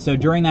 Yes. And so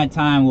during that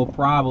time, we'll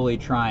probably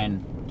try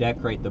and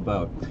decorate the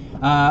boat.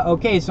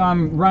 Okay, so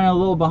I'm running a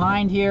little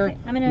behind here.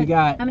 Okay,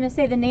 I'm gonna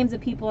say the names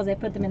of people as I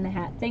put them in the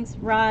hat. Thanks,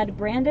 Rod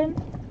Brandon.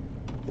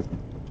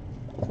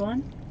 Go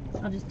on.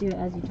 I'll just do it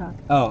as you talk.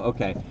 Oh,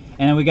 okay.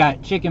 And then we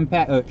got Chicken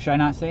Pat. Oh, should I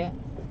not say it?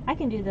 I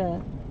can do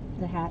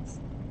the hats.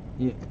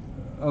 Yeah.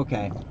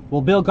 Okay.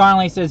 Well, Bill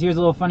Connolly says, here's a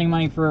little funny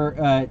money for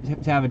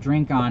to have a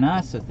drink on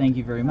us, so thank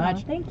you very much.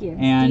 Oh, thank you.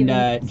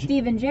 And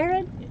Stephen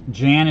Jared.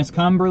 Janice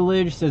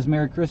Cumberledge says,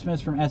 Merry Christmas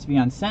from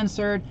SV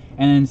Uncensored.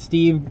 And then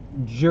Steve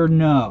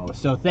Journeau.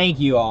 So thank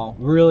you all.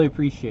 Really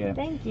appreciate it.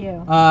 Thank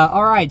you.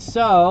 All right,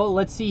 so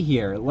let's see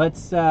here.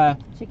 Let's...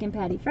 Chicken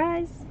patty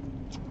fries.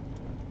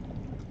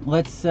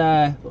 Let's...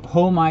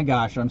 oh my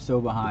gosh, I'm so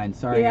behind.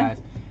 Sorry,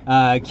 guys.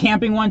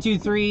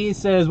 Camping123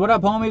 says, what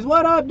up, homies?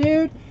 What up,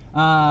 dude?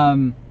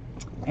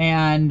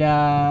 And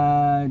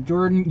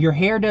Jordan, your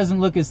hair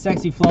doesn't look as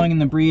sexy flowing in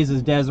the breeze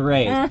as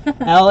Desiree's.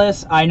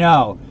 Ellis, I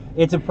know.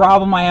 It's a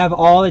problem I have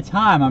all the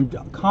time. I'm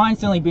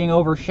constantly being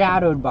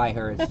overshadowed by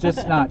her. It's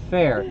just not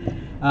fair.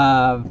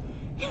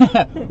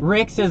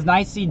 Rick says,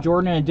 nice to see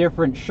Jordan in a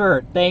different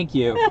shirt. Thank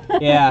you.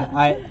 Yeah,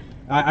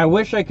 I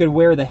wish I could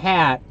wear the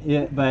hat,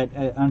 but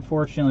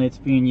unfortunately it's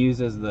being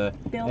used as the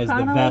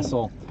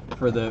vessel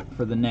for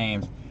the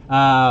names.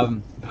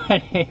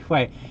 But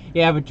anyway,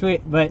 yeah,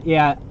 but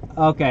yeah.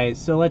 Okay,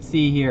 so let's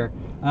see here.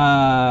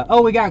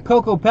 Oh, we got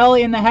Coco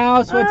Pelli in the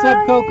house. What's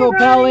up, Coco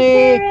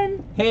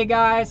Pelli? Hey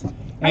guys.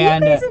 Are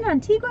you guys in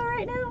Antigua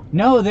right now?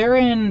 No, they're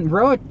in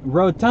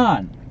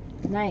Roatan.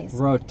 Nice.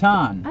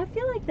 Roatan. I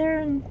feel like they're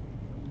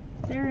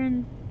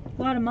in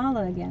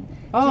Guatemala again.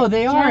 Oh,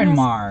 they are in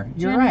Mar.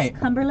 You're right.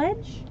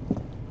 Cumberledge.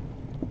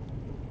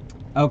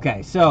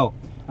 Okay, so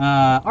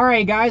all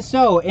right, guys.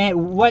 So,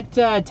 what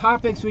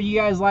topics would you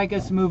guys like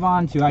us to move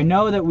on to? I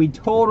know that we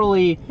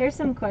totally. Here's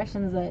some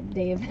questions that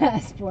Dave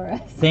asked for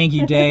us. Thank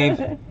you,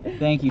 Dave.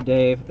 Thank you,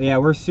 Dave. Yeah,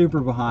 we're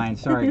super behind.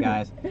 Sorry,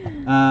 guys.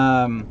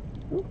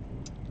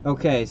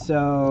 Okay,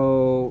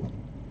 so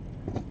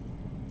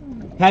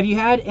have you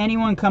had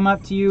anyone come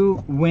up to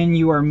you when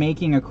you are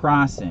making a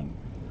crossing?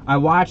 I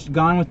watched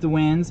Gone with the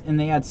Winds, and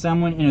they had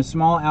someone in a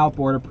small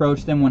outboard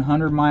approach them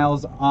 100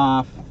 miles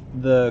off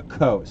the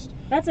coast.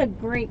 That's a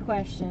great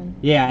question.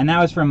 Yeah, and that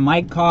was from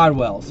Mike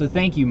Codwell. So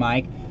thank you,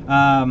 Mike.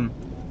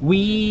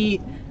 We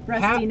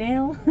Rusty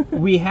nail.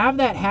 We have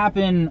that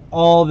happen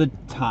all the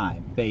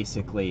time,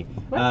 basically.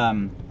 What?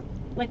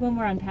 Like when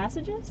we're on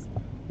passages?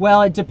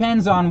 Well, it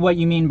depends on what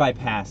you mean by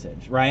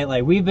passage, right?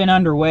 Like, we've been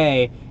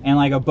underway, and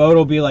like a boat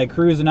will be like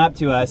cruising up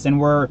to us, and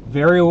we're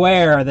very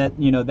aware that,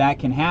 you know, that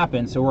can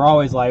happen. So we're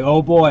always like,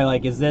 oh boy,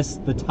 like, is this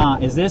the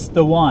time? Is this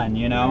the one?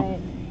 You know? Right.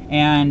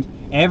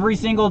 And every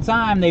single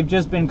time they've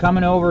just been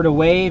coming over to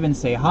wave and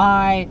say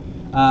hi,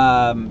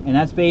 and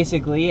that's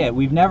basically it.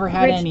 We've never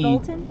had Rich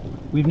Bolton?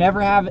 We've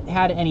never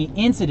had any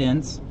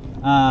incidents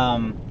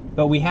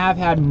But we have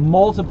had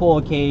multiple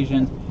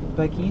occasions.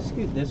 But can you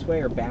scoot this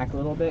way or back a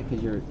little bit?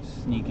 Because you're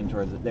sneaking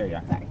towards it. There you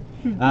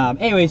are.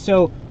 Anyway,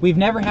 so we've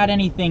never had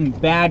anything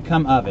bad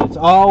come of it. It's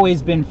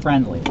always been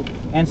friendly.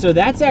 And so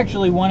that's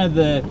actually one of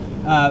the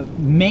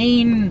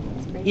main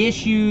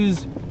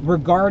issues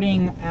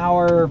regarding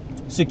our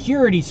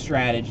security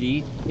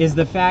strategy, is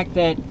the fact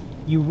that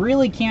you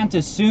really can't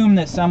assume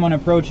that someone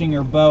approaching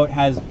your boat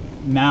has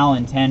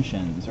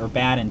malintentions or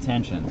bad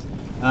intentions.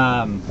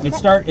 It's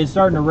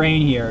starting to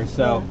rain here,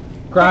 so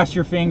cross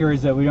your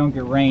fingers that we don't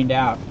get rained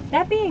out.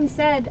 That being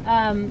said,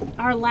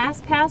 our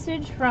last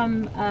passage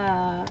from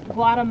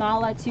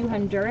Guatemala to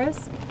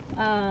Honduras,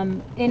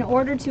 in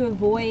order to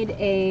avoid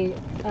an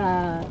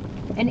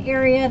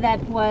area that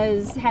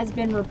has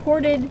been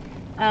reported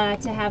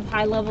to have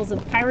high levels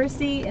of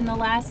piracy in the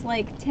last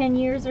like 10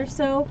 years or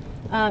so,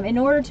 in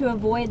order to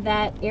avoid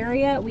that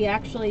area, we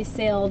actually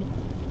sailed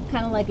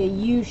kind of like a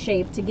U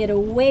shape to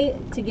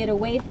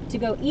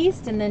go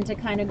east, and then to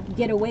kind of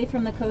get away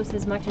from the coast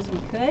as much as we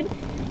could.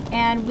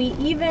 And we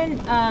even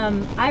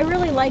I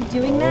really like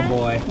doing that.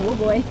 Oh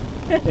boy.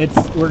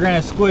 We're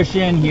gonna squish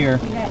in here.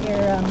 You got your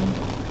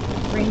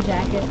rain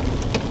jacket.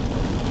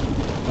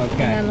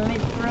 Okay. And then let me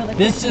throw the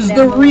this is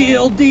the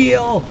real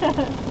deal.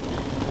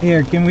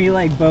 Here, can we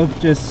like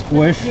both just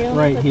squish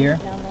right here?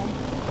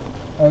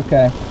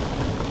 Okay.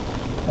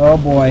 Oh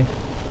boy.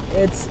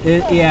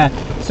 Yeah.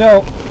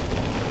 So,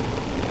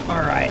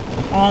 all right,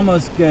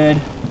 almost good.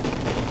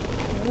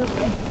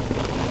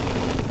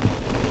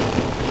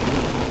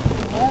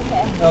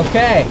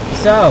 Okay,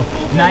 so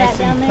nice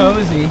and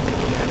cozy.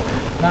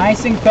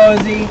 Nice and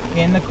cozy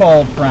in the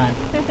cold front.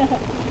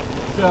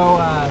 So,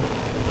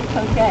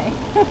 okay.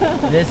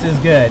 This is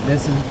good.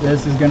 This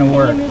is gonna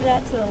work. Can you move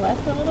that to the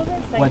left a little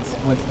bit? So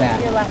What's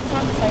that? Your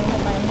laptop, so I can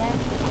hit mine there.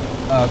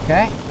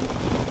 Okay.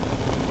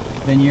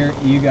 Then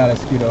you gotta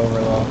scoot over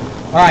a little.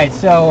 All right,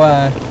 so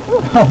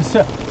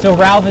so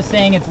Ralph is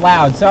saying it's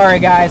loud. Sorry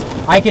guys,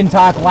 I can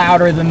talk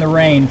louder than the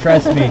rain.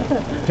 Trust me.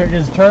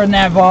 Just turn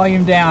that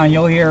volume down,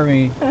 you'll hear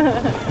me.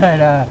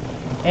 But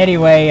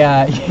anyway,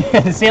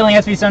 Sailing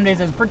SB Someday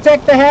says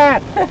protect the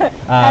hat.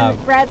 And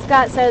Brad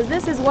Scott says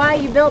this is why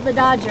you built the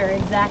Dodger.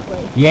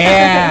 Exactly.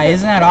 Yeah,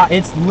 isn't that?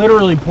 It's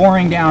literally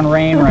pouring down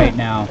rain right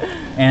now,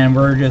 and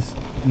we're just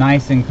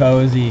nice and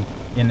cozy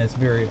in this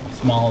very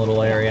small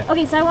little area.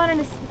 Okay, so I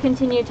wanted to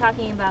continue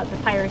talking about the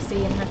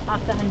piracy and off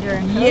the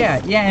Honduran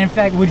coast. Yeah. In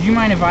fact, would you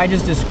mind if I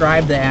just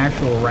describe the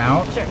actual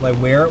route, sure, like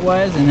where it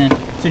was, and then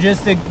so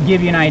just to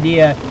give you an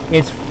idea,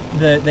 it's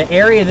the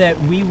area that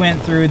we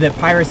went through that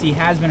piracy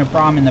has been a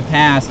problem in the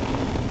past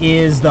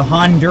is the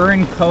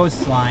Honduran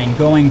coastline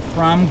going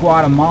from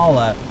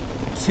Guatemala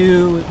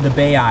to the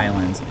Bay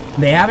Islands.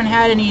 They haven't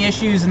had any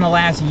issues in the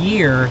last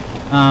year,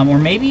 or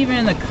maybe even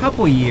in a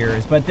couple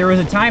years, but there was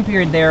a time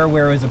period there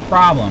where it was a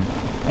problem.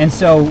 And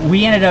so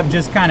we ended up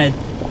just kind of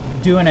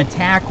doing a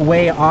tack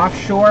way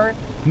offshore,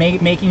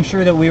 making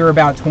sure that we were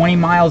about 20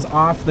 miles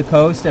off the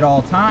coast at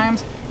all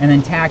times, and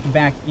then tacked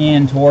back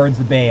in towards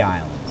the Bay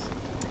Islands.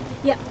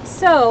 Yeah,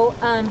 so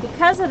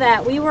because of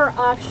that, we were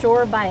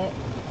offshore by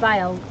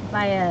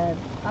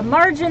a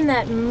margin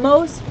that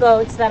most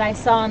boats that I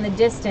saw in the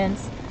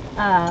distance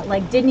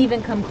didn't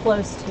even come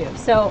close to.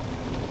 So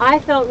I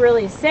felt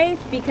really safe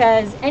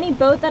because any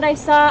boat that I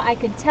saw, I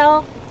could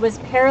tell was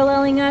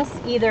paralleling us,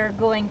 either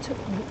going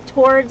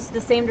towards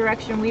the same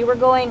direction we were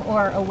going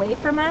or away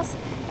from us,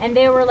 and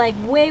they were like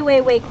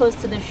way close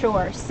to the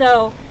shore.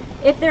 So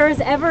if there was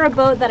ever a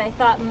boat that I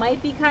thought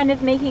might be kind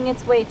of making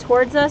its way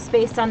towards us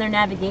based on their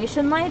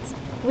navigation lights,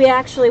 we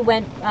actually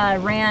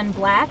ran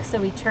black,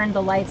 so we turned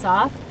the lights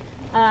off.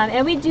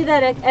 And we do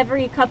that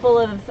every couple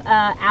of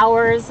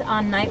hours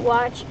on night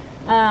watch.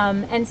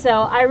 And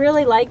so I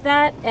really like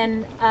that,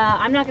 and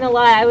I'm not gonna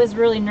lie, I was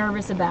really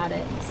nervous about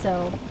it.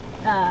 So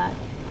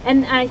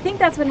and I think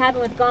that's what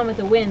happened with Gone with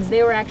the Winds.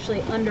 They were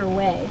actually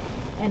underway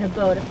and a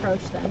boat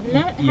approached them, and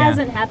that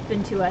hasn't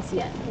happened to us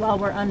yet while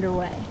we're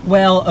underway.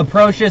 Well,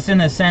 approach us in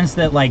the sense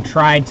that like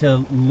tried to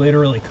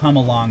literally come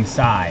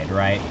alongside,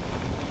 right?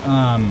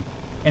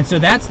 And so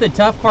that's the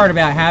tough part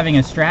about having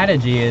a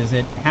strategy, is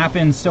it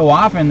happens so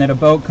often that a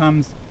boat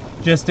comes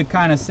just to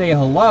kind of say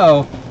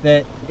hello,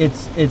 that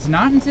it's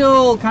not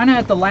until kind of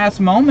at the last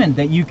moment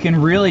that you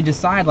can really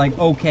decide, like,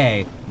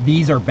 okay,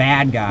 these are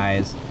bad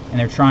guys and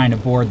they're trying to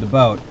board the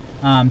boat.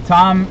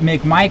 Tom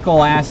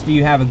McMichael asked, do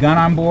you have a gun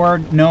on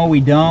board? No,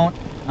 we don't.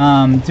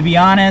 To be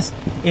honest,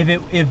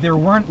 if there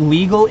weren't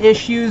legal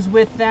issues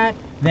with that,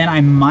 then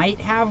I might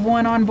have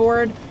one on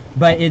board.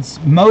 But it's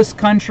most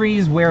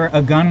countries where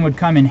a gun would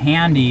come in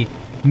handy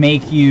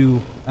make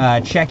you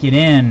check it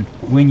in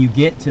when you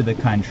get to the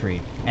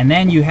country. And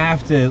then you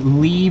have to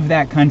leave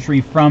that country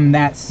from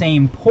that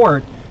same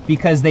port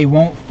because they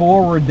won't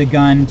forward the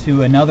gun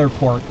to another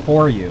port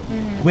for you.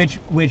 Mm-hmm.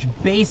 Which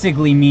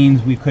basically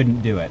means we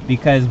couldn't do it,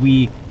 because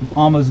we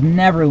almost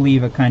never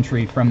leave a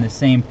country from the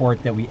same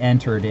port that we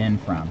entered in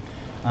from.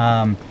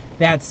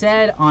 That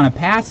said, on a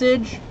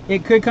passage,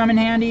 it could come in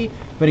handy.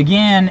 But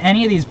again,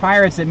 any of these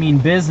pirates that mean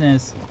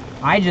business,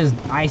 I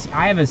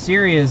have a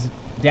serious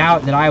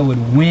doubt that I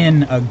would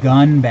win a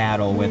gun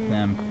battle with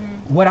them.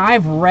 What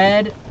I've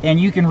read, and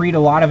you can read a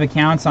lot of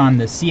accounts on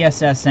the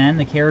CSSN,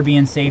 the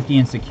Caribbean Safety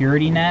and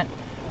Security Net.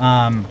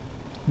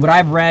 What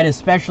I've read,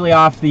 especially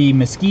off the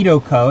Mosquito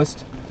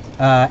Coast,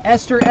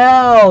 Esther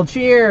L.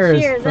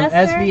 Cheers! Cheers, From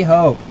Esther. SB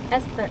Hope.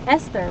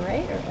 Esther,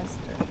 right? Or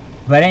Esther?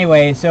 But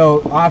anyway,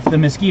 so off the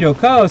Mosquito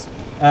Coast,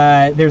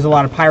 there's a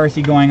lot of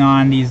piracy going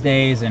on these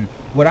days, and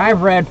what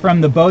I've read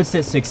from the boats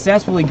that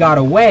successfully got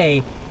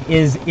away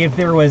is if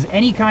there was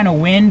any kind of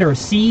wind or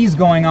seas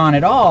going on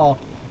at all,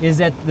 is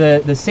that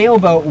the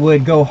sailboat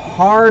would go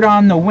hard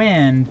on the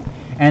wind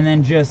and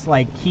then just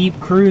like keep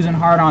cruising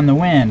hard on the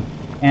wind.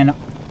 And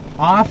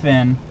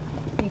often,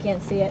 you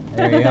can't see it.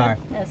 there you are.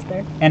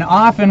 Esther. And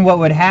often what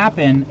would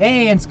happen,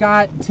 hey, and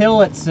Scott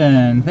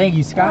Tillotson, thank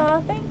you,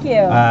 Scott. Oh, thank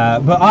you.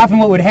 But often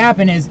what would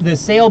happen is the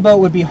sailboat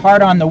would be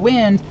hard on the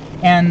wind,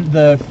 and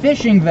the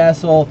fishing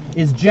vessel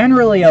is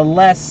generally a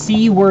less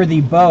seaworthy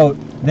boat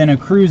than a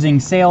cruising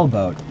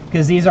sailboat,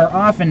 because these are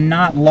often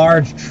not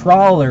large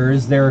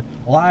trawlers. They're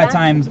a lot of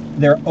times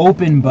they're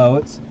open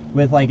boats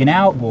with like an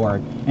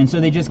outboard, and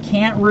so they just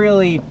can't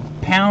really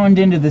pound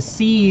into the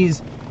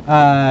seas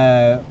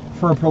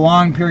for a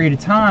prolonged period of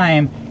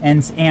time,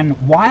 and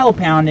while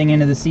pounding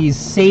into the seas,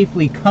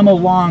 safely come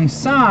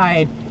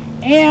alongside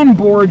and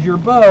board your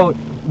boat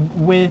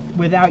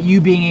without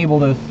you being able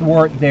to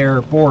thwart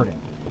their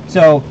boarding.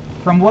 So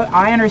from what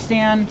I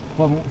understand,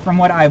 from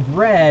what I've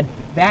read,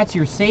 that's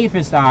your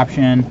safest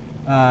option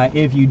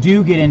if you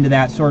do get into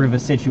that sort of a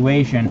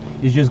situation,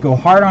 is just go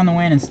hard on the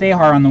wind and stay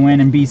hard on the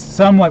wind and be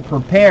somewhat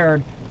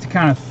prepared to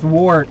kind of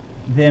thwart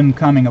them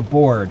coming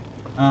aboard.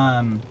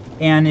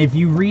 And if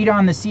you read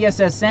on the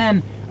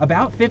CSSN,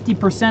 about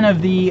 50%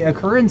 of the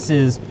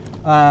occurrences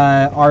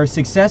are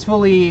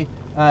successfully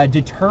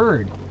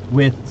deterred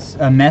with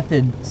a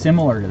method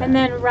similar to that. And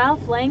then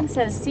Ralph Lang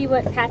says, see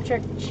what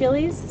Patrick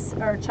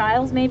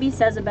Childs maybe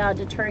says about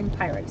deterring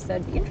pirates.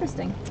 That'd be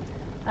interesting.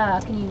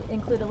 Can you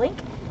include a link?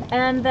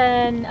 And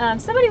then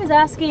somebody was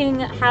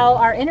asking how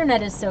our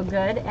internet is so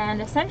good,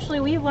 and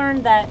essentially we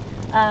learned that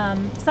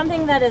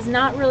something that is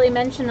not really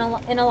mentioned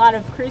in a lot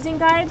of cruising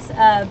guides,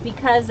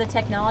 because the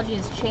technology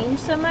has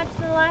changed so much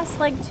in the last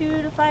like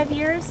 2 to 5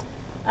 years,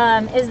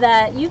 is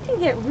that you can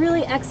get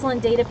really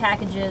excellent data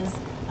packages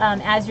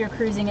as you're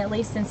cruising, at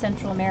least in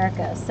Central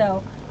America.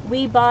 So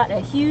we bought a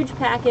huge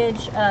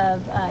package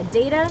of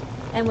data,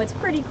 and what's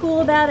pretty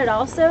cool about it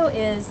also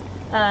is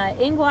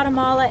in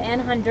Guatemala and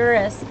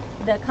Honduras,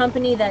 the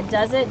company that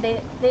does it,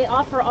 they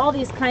offer all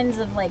these kinds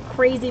of like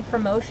crazy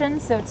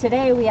promotions. So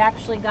today we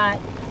actually got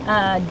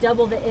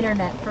double the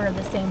internet for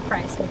the same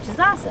price, which is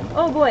awesome.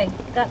 Oh boy,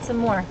 got some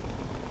more.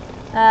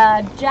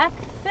 Jack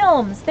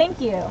Films,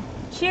 thank you.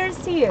 Cheers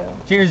to you.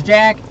 Cheers,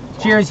 Jack.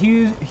 Cheers,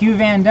 Hugh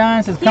Van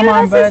Dunn says, come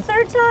on, bud. That's his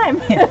third time.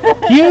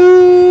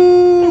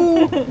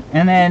 Hugh!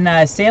 And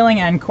then Sailing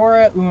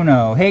Ancora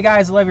Uno. Hey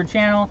guys, love your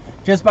channel.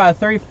 Just bought a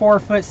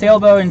 34-foot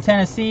sailboat in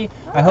Tennessee.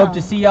 Oh. I hope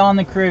to see y'all in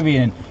the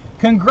Caribbean.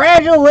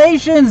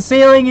 Congratulations,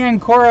 Sailing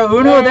Ancora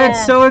Uno. Yeah.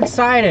 That's so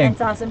exciting.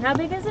 That's awesome. How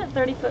big is it?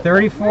 30 foot?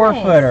 34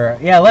 Nice. footer.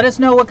 Yeah, let us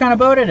know what kind of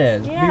boat it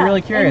is. Yeah. Be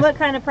really curious. And what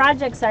kind of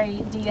projects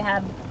do you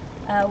have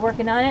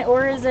working on it,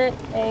 or is it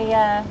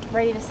a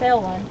ready to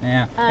sail one?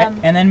 Yeah.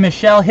 And then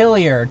Michelle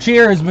Hillier.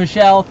 Cheers,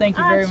 Michelle. Thank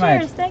you very much.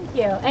 Cheers, thank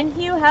you. And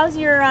Hugh, how's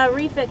your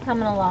refit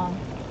coming along?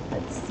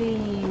 Let's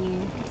see.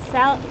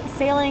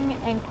 Sailing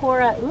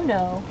Ancora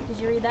Uno. Did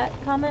you read that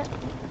comment?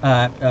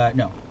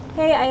 No.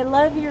 Hey, I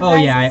love your. Oh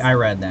yeah, I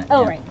read that.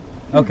 Oh yeah. right.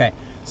 Okay.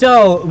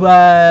 So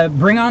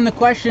bring on the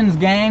questions,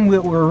 gang.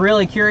 We're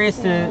really curious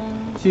to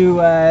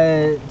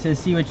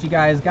see what you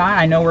guys got.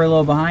 I know we're a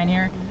little behind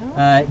here.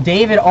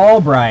 David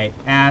Albright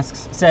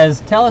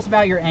says, tell us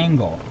about your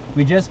angle.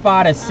 We just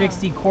bought a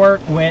 60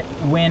 quart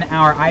when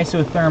our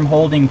isotherm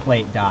holding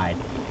plate died.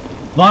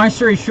 Long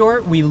story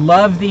short, we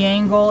love the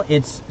angle.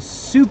 It's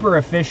super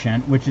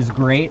efficient, which is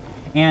great,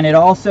 and it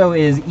also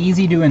is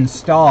easy to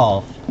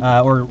install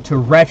or to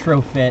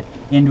retrofit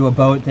into a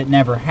boat that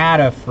never had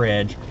a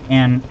fridge.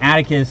 And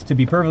Atticus, to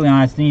be perfectly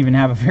honest, didn't even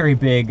have a very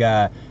big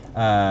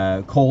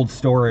cold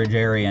storage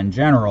area in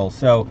general.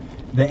 So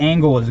the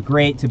angle is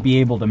great to be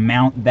able to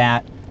mount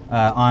that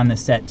on the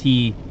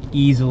settee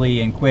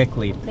easily and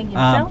quickly. Thank you,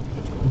 Michelle.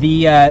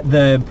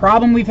 The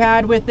problem we've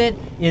had with it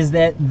is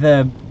that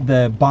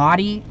the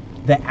body,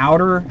 the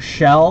outer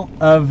shell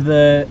of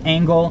the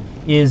angle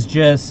is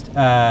just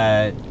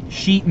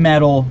sheet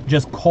metal,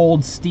 just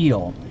cold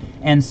steel.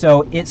 And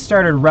so it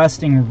started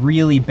rusting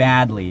really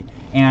badly.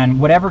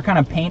 And whatever kind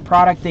of paint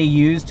product they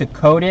used to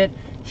coat it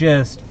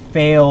just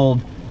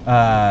failed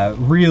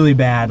really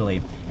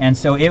badly. And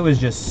so it was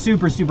just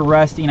super, super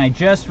rusty. And I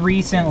just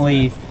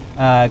recently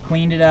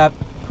cleaned it up,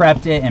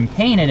 prepped it, and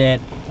painted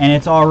it, and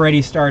it's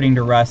already starting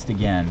to rust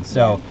again.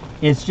 So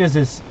it's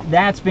just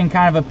that's been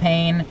kind of a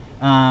pain.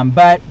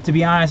 But to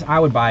be honest, I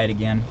would buy it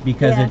again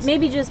because it's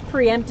maybe just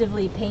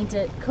preemptively paint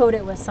it, coat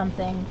it with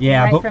something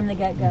from the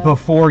get-go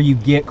before you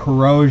get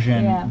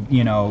corrosion,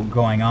 you know,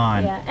 going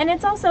on. Yeah, and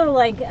it's also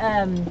like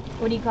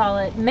what do you call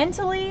it?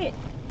 Mentally,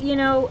 you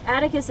know,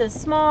 Atticus is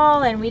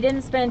small, and we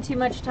didn't spend too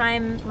much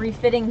time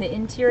refitting the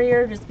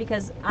interior just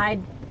because I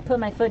put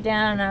my foot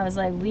down and I was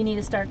like, we need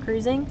to start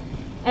cruising.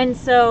 And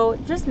so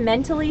just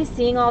mentally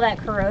seeing all that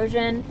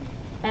corrosion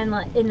and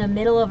in the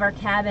middle of our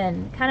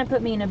cabin kind of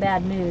put me in a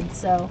bad mood.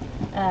 So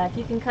if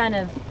you can kind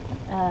of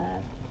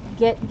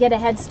get a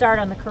head start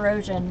on the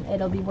corrosion,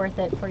 it'll be worth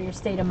it for your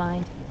state of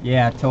mind.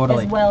 Yeah,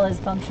 totally. As well as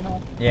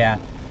functional. Yeah.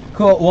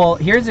 Cool. Well,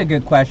 here's a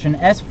good question.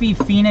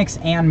 SV Phoenix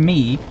and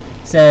me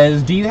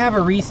says, do you have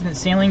a recent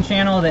sailing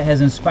channel that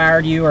has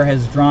inspired you or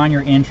has drawn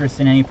your interest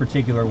in any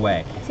particular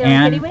way?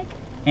 Sailing Kitty Wake?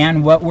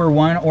 And what were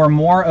one or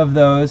more of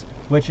those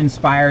which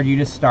inspired you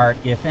to start,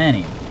 if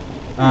any?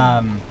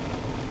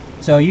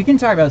 So you can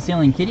talk about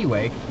Sailing Kitty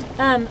Wake.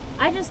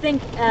 I just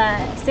think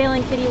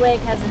Sailing Kitty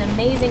Wake has an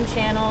amazing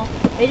channel.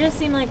 They just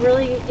seem like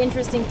really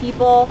interesting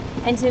people,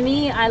 and to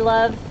me, I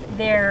love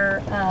their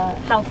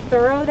how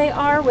thorough they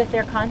are with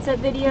their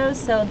concept videos.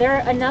 So they're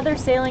another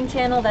sailing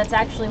channel that's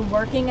actually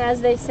working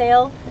as they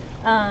sail.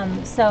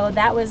 So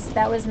that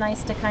was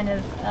nice to kind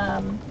of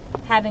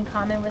have in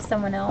common with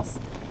someone else.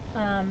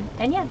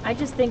 And yeah, I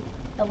just think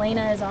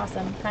Elena is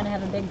awesome. Kind of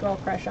have a big girl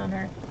crush on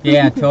her.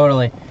 Yeah,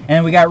 totally.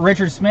 And we got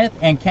Richard Smith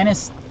and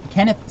Kenneth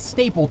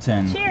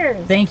Stapleton.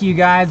 Cheers. Thank you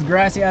guys.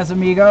 Gracias,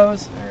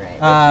 amigos. All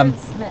right.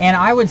 And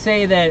I would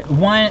say that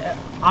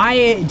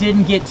I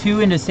didn't get too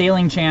into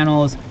sailing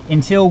channels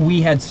until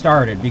we had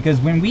started,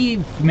 because when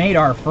we made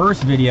our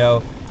first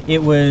video,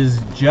 it was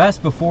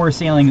just before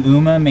Sailing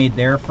Uma made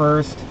their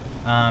first,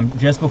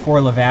 just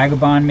before La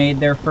Vagabond made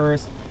their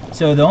first.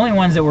 So the only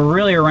ones that were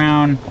really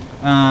around,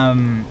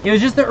 it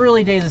was just the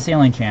early days of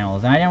sailing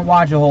channels, and I didn't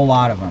watch a whole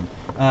lot of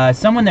them.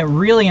 Someone that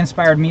really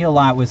inspired me a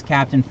lot was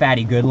Captain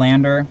Fatty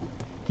Goodlander.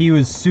 He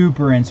was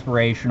super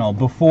inspirational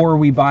before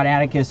we bought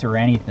Atticus or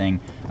anything.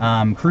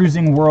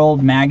 Cruising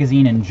World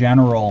magazine in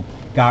general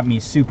got me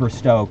super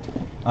stoked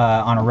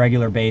on a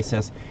regular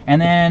basis. And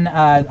then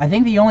I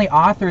think the only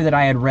author that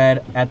I had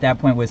read at that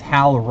point was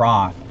Hal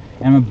Roth.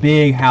 I'm a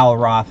big Hal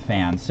Roth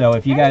fan, so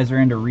if you guys are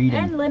into reading...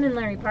 And Lynn and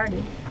Larry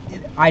Party.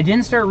 I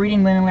didn't start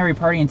reading Lynn and Larry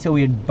Party until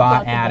we had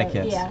bought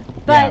Atticus. Yeah,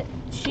 but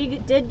she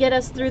did get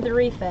us through the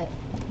refit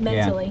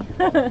mentally.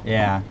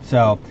 Yeah.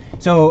 So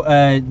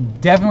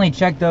definitely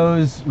check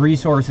those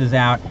resources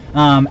out.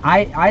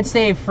 I'd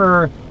say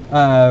for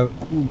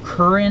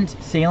current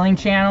sailing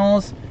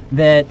channels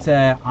that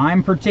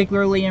I'm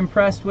particularly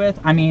impressed with,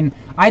 I mean,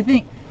 I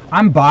think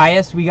I'm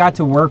biased. We got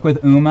to work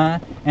with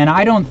Uma, and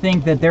I don't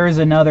think that there is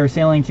another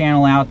sailing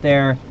channel out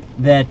there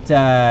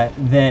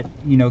that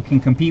you know, can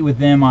compete with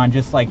them on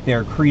just like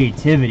their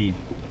creativity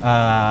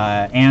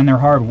and their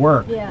hard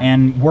work. Yeah.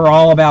 And we're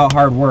all about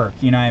hard work,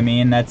 you know what I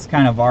mean? That's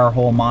kind of our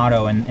whole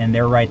motto, and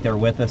they're right there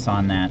with us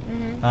on that.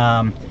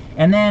 Mm-hmm.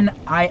 And then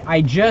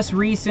I just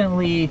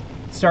recently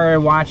started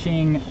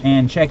watching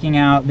and checking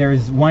out,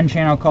 there's one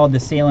channel called The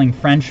Sailing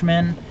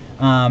Frenchman,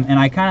 and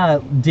I kind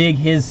of dig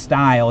his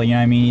style, you know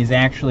what I mean? He's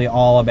actually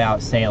all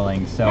about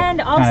sailing, so and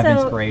kind of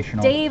also,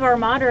 inspirational. Dave, our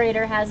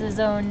moderator, has his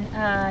own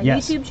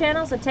Yes. YouTube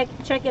channel, so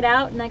check it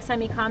out. Next time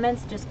he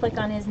comments, just click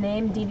on his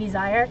name,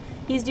 DVZire.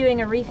 He's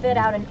doing a refit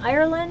out in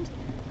Ireland.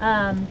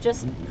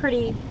 Just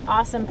pretty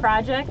awesome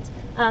project.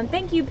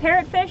 Thank you,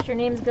 Parrotfish, your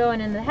name's going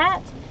in the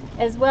hat,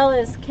 as well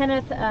as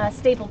Kenneth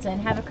Stapleton.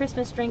 Have a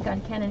Christmas drink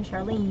on Ken and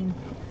Charlene.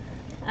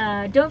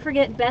 Don't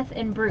forget Beth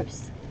and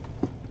Bruce.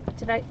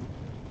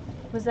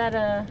 Was that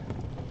a...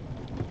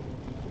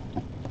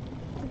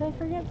 Did I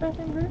forget Beth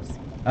and Bruce?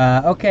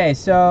 Okay,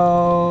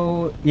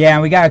 so yeah,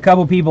 we got a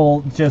couple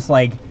people just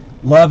like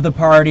love the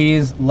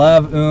parties,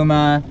 love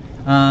Uma,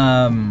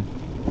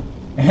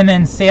 and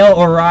then Sail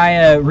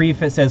Oriya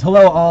Refit says,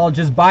 hello all,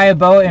 just buy a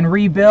boat and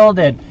rebuild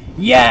it.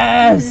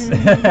 Yes!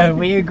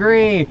 We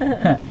agree.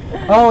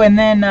 Oh, and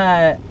then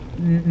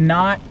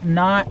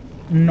not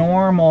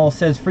normal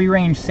says free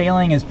range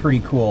sailing is pretty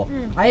cool.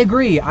 I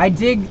agree. I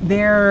dig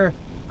their,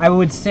 I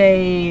would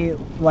say,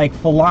 like,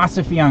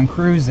 philosophy on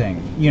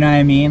cruising. You know what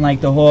I mean?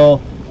 Like the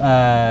whole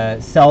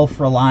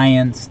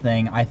self-reliance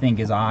thing, I think,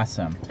 is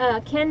awesome.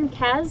 Ken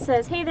Kaz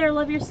says, hey there,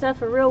 love your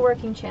stuff, a real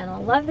working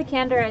channel. Love the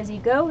candor as you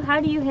go. How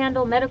do you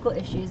handle medical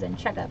issues and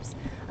checkups?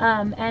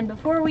 And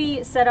before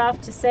we set off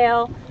to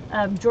sail,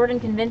 Jordan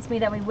convinced me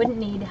that we wouldn't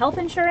need health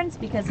insurance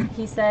because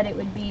he said it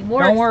would be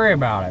more... Don't worry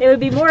about it. It would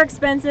be more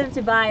expensive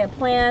to buy a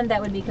plan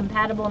that would be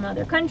compatible in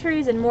other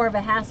countries and more of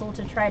a hassle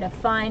to try to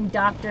find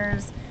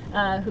doctors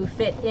who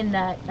fit in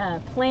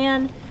that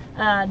plan.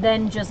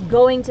 Than just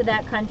going to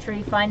that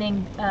country,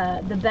 finding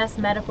the best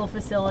medical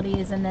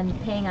facilities, and then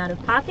paying out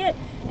of pocket.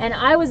 And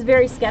I was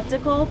very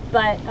skeptical,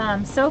 but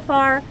so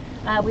far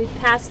we've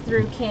passed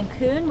through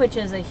Cancun, which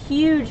is a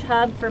huge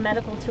hub for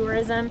medical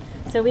tourism.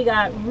 So we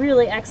got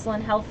really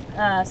excellent health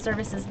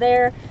services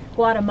there.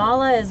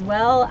 Guatemala as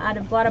well, out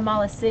of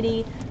Guatemala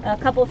City. A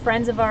couple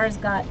friends of ours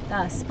got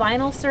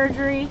spinal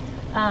surgery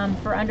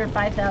for under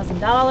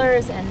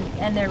 $5,000,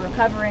 and they're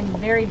recovering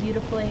very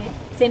beautifully.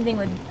 Same thing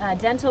with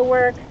dental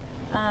work.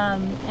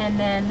 And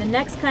then the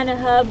next kind of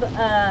hub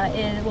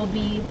will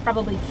be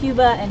probably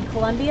Cuba and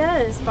Colombia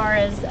as far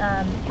as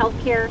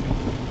healthcare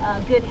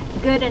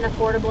good and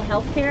affordable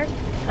healthcare.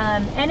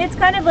 And it's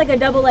kind of like a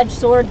double-edged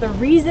sword. The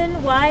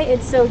reason why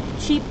it's so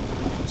cheap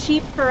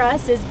for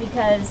us is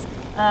because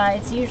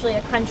it's usually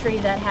a country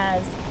that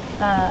has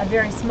a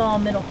very small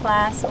middle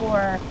class,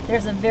 or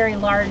there's a very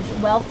large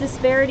wealth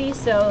disparity.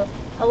 So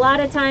a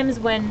lot of times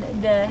when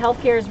the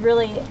healthcare is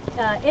really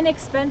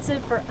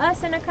inexpensive for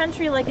us in a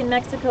country like in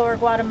Mexico or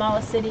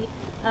Guatemala City,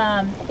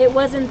 it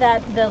wasn't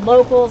that the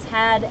locals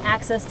had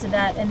access to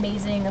that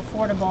amazing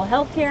affordable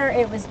healthcare.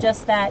 It was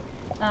just that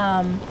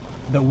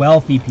the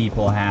wealthy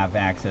people have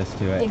access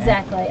to it.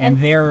 Exactly. And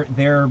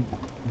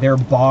their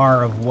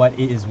bar of what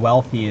is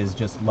wealthy is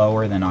just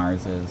lower than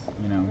ours is,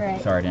 you know.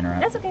 Right. Sorry to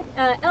interrupt. That's okay.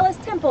 Ellis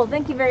Temple,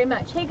 thank you very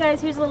much. Hey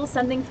guys, here's a little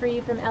something for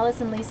you from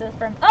Ellis and Lisa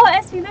from,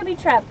 SV Booby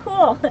Trap,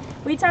 cool.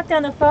 We talked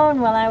on the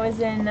phone while I was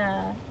in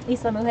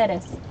Isla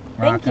Mujeres.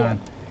 Thank you.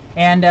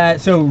 And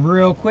so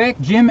real quick,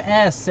 Jim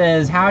S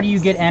says, how do you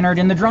get entered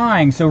in the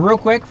drawing? So real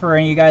quick, for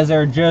any of you guys that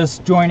are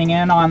just joining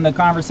in on the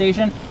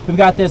conversation, we've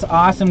got this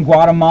awesome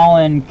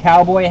Guatemalan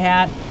cowboy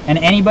hat, and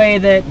anybody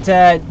that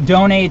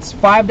donates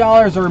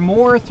 $5 or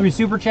more through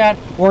Super Chat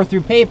or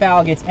through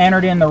PayPal gets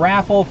entered in the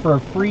raffle for a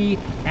free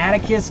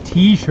Atticus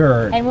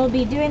t-shirt. And we'll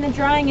be doing the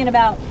drawing in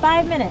about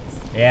 5 minutes.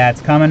 Yeah,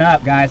 it's coming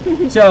up, guys.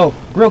 So,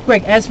 real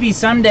quick, SV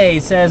Sunday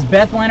says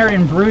Beth Leonard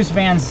and Bruce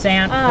Van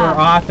Sant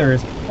for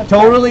authors.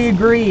 Totally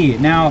agree.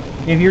 Now,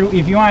 if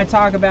you want to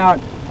talk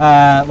about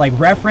like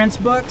reference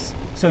books,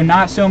 so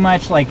not so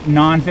much like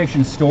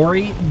nonfiction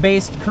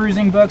story-based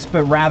cruising books,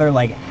 but rather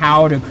like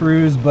how to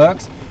cruise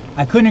books,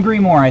 I couldn't agree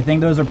more. I think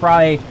those are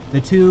probably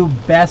the two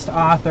best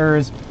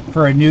authors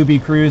for a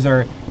newbie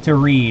cruiser to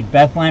read.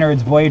 Beth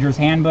Leonard's Voyager's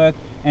Handbook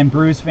and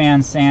Bruce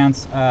Van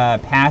Sant's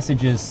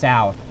Passages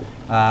South.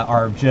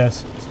 Are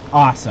just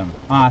awesome.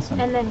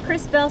 And then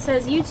Chris Bell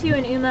says, you two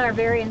and Uma are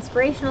very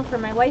inspirational for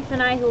my wife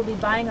and I, who will be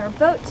buying our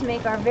boat to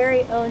make our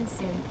very own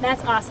soon.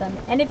 That's awesome.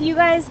 And if you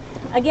guys,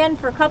 again,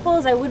 for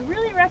couples, I would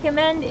really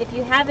recommend, if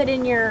you have it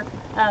in your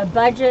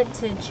budget,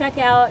 to check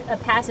out a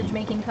passage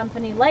making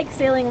company like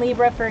Sailing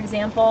Libra, for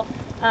example.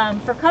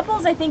 For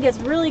couples, I think it's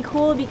really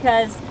cool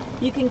because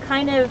you can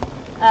kind of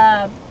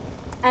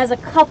as a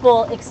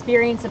couple,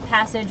 experience a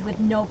passage with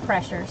no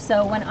pressure.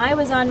 So when I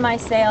was on my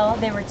sail,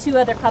 there were 2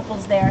 other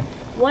couples there.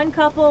 One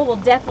couple will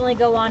definitely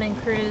go on and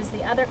cruise.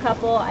 The other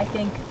couple, I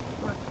think,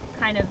 were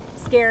kind of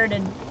scared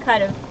and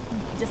kind of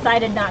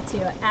decided not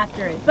to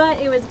after it. But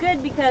it was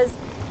good because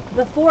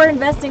before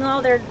investing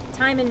all their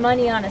time and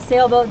money on a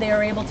sailboat, they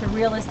were able to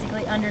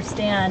realistically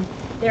understand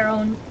their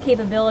own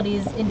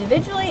capabilities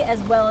individually as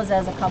well as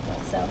a couple.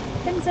 So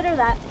consider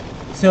that.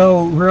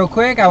 So real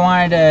quick, I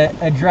wanted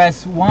to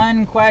address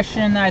one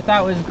question that I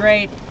thought was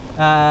great.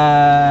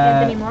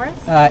 Anthony Morris?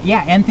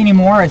 Yeah, Anthony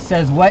Morris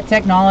says, what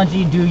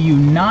technology do you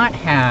not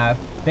have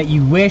that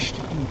you wished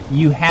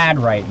you had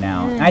right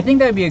now? I think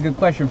that would be a good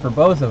question for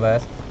both of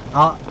us.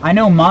 I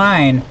know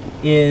mine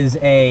is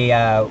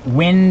a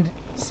wind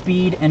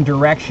speed and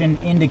direction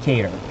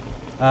indicator.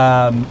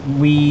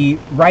 We,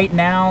 right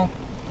now,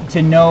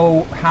 to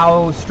know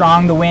how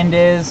strong the wind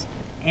is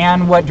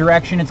and what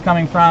direction it's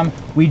coming from,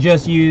 we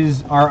just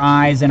use our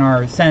eyes and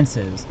our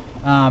senses.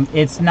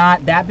 It's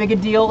not that big a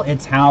deal.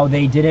 It's how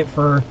they did it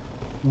for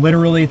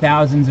literally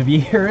thousands of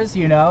years,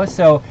 you know,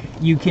 so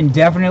you can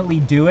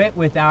definitely do it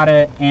without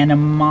an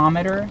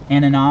anemometer.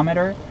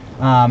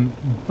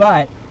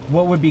 But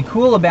what would be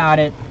cool about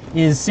it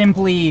is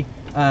simply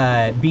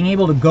being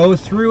able to go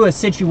through a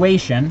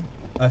situation,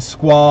 a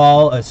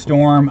squall, a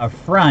storm, a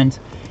front,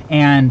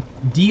 and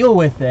deal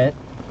with it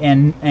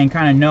and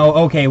kind of know,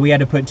 okay, we had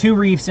to put 2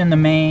 reefs in the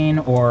main,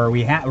 or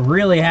we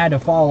really had to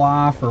fall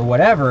off, or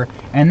whatever,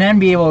 and then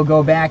be able to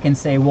go back and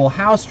say, well,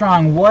 how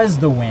strong was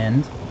the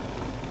wind?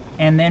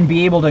 And then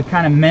be able to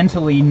kind of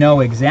mentally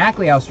know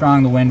exactly how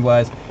strong the wind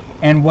was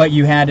and what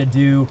you had to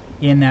do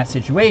in that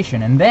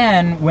situation. And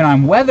then when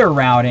I'm weather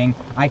routing,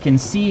 I can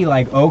see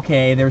like,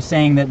 okay, they're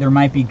saying that there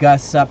might be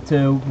gusts up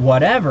to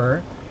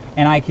whatever,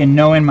 and I can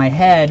know in my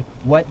head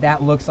what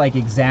that looks like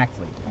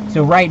exactly.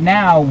 So right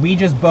now, we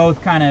just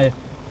both kind of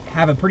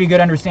have a pretty good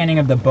understanding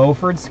of the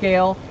Beaufort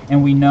scale,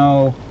 and we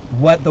know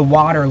what the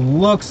water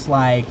looks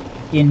like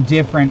in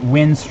different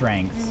wind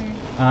strengths.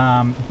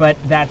 But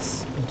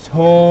that's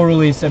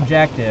totally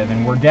subjective,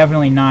 and we're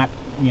definitely not,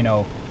 you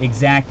know,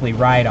 exactly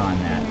right on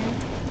that.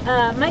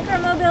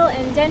 Micromobile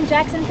and Den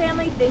Jackson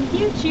family, thank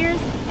you. Cheers.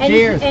 And,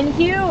 Cheers. And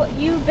Hugh,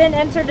 you've been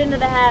entered into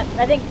the hat,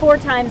 I think 4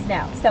 times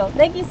now. So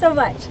thank you so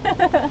much.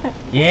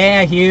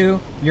 Yeah,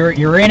 Hugh,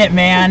 you're in it,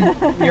 man.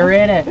 You're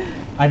in it.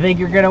 I think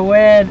you're gonna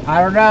win.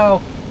 I don't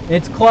know.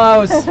 It's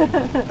close.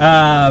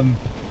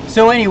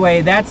 So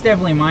anyway, that's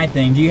definitely my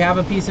thing. Do you have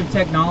a piece of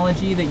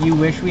technology that you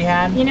wish we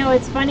had? You know,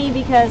 it's funny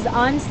because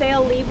on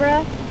Sail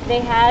Libra, they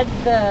had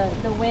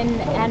the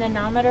wind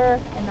anemometer,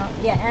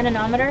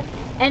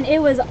 and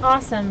it was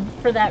awesome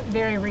for that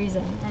very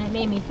reason. And it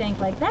made me think,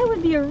 like, that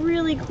would be a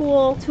really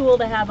cool tool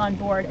to have on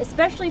board,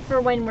 especially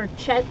for when we're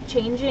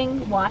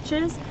changing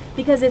watches,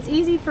 because it's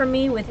easy for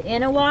me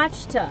within a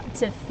watch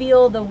to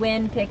feel the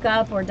wind pick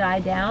up or die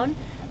down.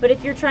 But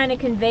if you're trying to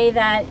convey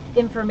that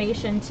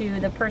information to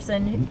the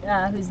person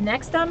who's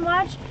next on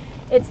watch,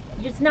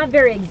 it's not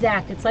very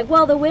exact. It's like,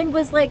 well, the wind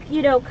was like,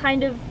 you know,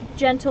 kind of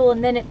gentle,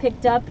 and then it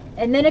picked up,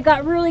 and then it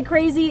got really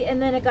crazy,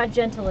 and then it got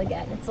gentle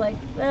again. It's like,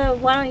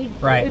 why don't you?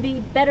 Right. It would be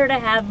better to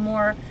have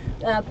more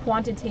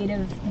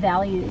quantitative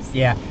values.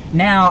 Yeah.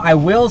 Now, I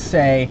will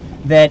say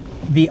that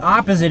the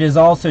opposite is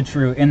also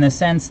true in the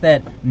sense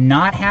that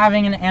not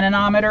having an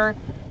anemometer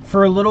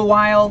for a little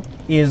while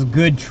is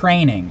good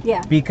training.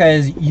 Yeah.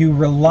 Because you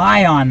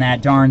rely on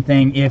that darn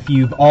thing if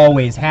you've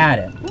always had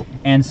it.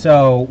 And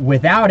so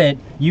without it,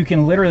 you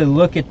can literally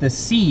look at the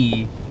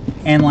sea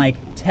and like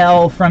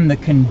tell from the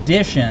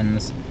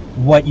conditions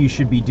what you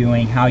should be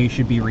doing, how you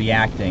should be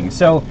reacting.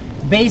 So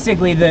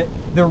basically the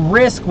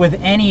risk with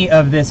any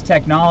of this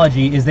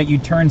technology is that you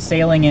turn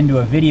sailing into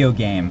a video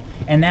game,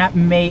 and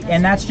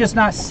that's just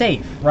not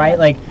safe, right?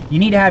 Like, you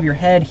need to have your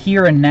head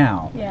here and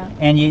now. Yeah.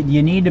 And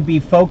you need to be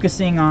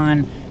focusing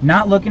on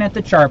not looking at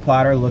the chart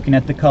plotter, looking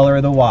at the color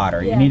of the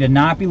water. Yeah. You need to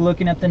not be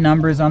looking at the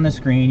numbers on the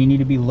screen. You need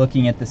to be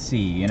looking at the sea,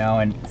 you know.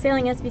 And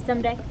Sailing SB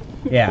someday.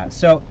 yeah.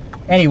 So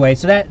anyway,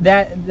 so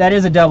that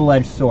is a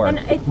double-edged sword.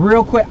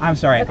 Real quick, I'm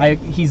sorry, Okay.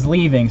 he's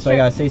leaving, so Sure. I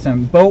gotta say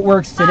something.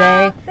 Boatworks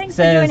today Thanks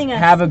for says, joining us.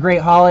 have a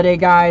great holiday,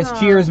 guys. Aw.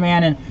 Cheers,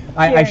 man. And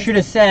I Cheers. should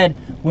have said,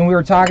 when we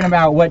were talking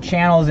about what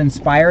channels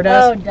inspired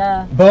us, Oh,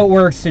 duh.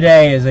 Boatworks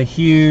today is a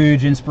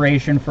huge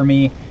inspiration for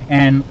me.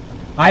 And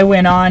I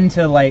went on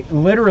to like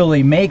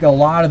literally make a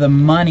lot of the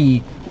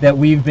money that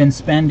we've been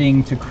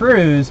spending to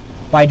cruise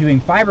by doing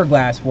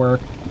fiberglass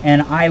work.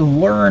 And I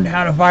learned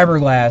how to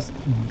fiberglass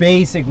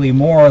basically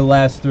more or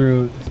less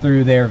through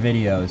their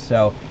videos.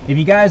 So if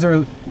you guys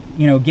are,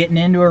 you know, getting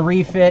into a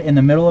refit, in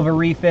the middle of a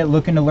refit,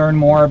 looking to learn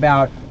more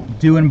about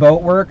doing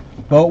boat work,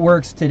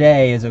 Boatworks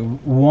Today is a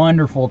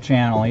wonderful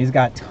channel. He's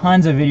got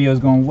tons of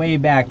videos going way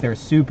back. They're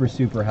super,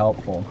 super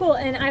helpful. Cool.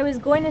 And I was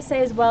going to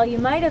say as well, you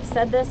might have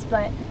said this,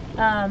 but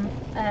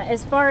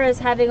as far as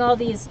having all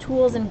these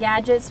tools and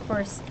gadgets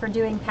for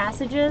doing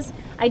passages,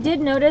 I did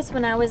notice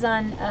when I was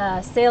on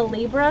Sail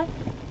Libra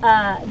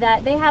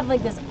that they have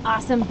like this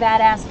awesome,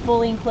 badass,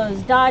 fully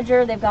enclosed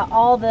Dodger. They've got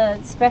all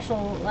the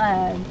special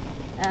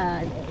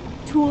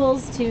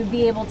tools to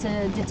be able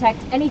to detect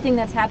anything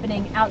that's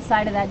happening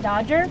outside of that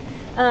Dodger.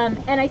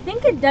 And I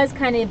think it does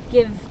kind of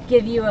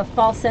give you a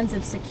false sense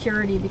of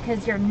security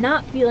because you're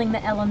not feeling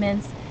the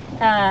elements.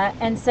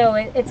 And so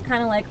it's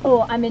kind of like,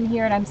 oh, I'm in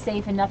here and I'm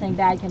safe and nothing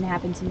bad can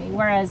happen to me.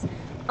 Whereas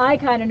I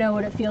kind of know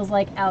what it feels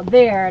like out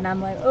there, and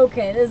I'm like,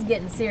 okay, this is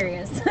getting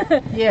serious.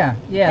 Yeah,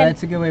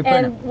 that's a good way of putting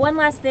it. And one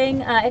last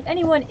thing, if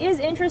anyone is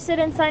interested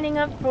in signing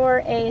up for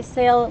a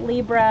Sail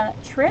Libra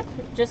trip,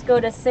 just go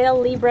to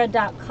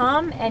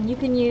saillibra.com and you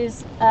can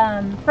use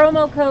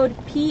promo code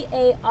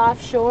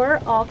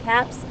PAOffshore, all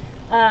caps.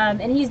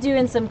 And he's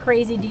doing some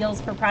crazy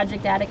deals for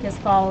Project Atticus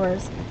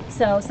followers.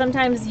 So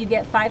sometimes you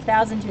get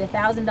 $5,000 to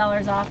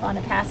 $1,000 off on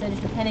a passage,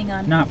 depending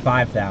on. Not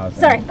 5,000.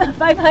 Sorry,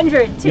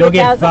 500 to You'll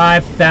get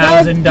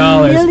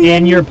 $5,000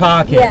 in your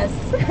pocket. Yes,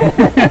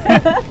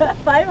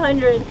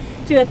 500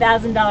 to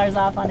 $1,000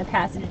 off on a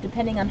passage,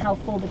 depending on how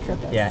full the trip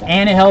is. Yeah, so.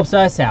 and it helps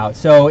us out.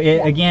 So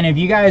again, if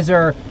you guys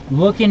are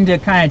looking to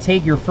kind of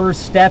take your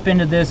first step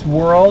into this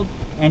world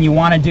and you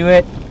want to do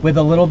it with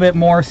a little bit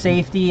more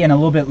safety and a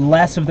little bit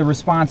less of the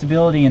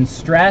responsibility and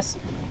stress,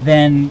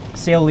 then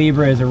Sail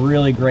Libra is a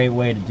really great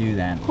way to do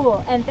that.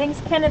 Cool. And thanks,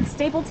 Kenneth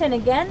Stapleton,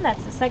 again.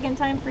 That's the second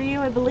time for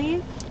you, I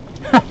believe.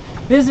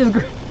 This is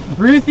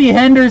Ruthie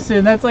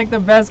Henderson. That's like the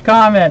best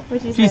comment.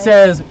 What'd she She say?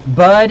 says,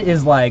 Bud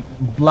is like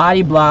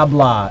blah blah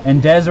blah,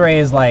 and Desiree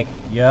is like,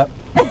 yep.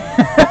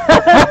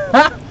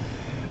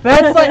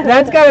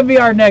 That's got to be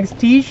our next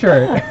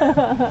T-shirt.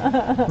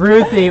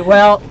 Ruthie,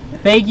 well,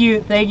 thank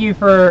you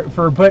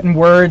for putting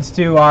words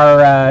to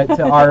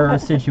our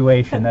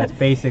situation. That's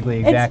basically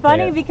exactly It's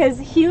funny it. because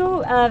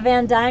Hugh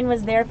Van Dyne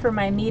was there for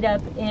my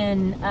meetup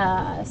in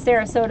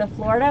Sarasota,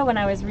 Florida, when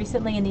I was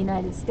recently in the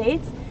United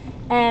States.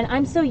 And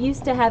I'm so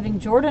used to having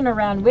Jordan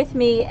around with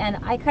me, and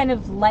I kind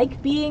of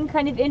like being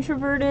kind of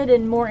introverted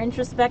and more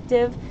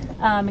introspective,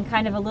 and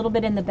kind of a little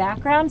bit in the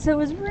background. So it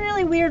was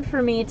really weird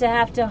for me to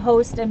have to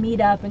host a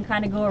meetup and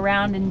kind of go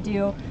around and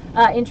do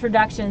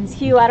introductions.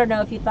 Hugh, I don't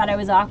know if you thought I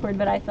was awkward,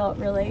 but I felt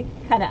really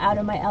kind of out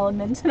of my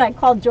element. And I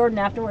called Jordan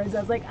afterwards. I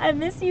was like, I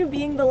miss you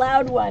being the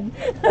loud one.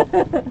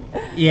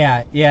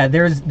 Yeah.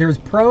 There's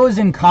pros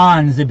and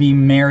cons to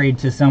being married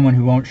to someone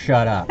who won't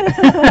shut up.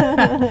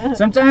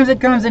 Sometimes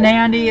it comes in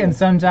handy, and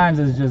sometimes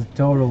it's just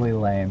totally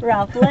lame.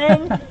 Ralph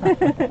Lang.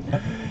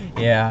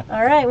 Yeah.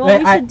 All right. Well,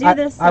 we should do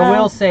this. I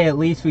will say, at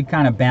least we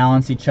kind of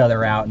balance each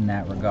other out in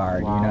that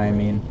regard. Wally. You know what I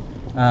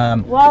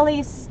mean?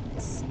 Wally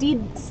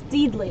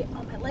Steedley.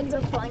 Oh, my legs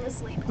are falling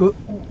asleep.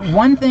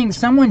 One thing,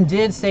 someone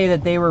did say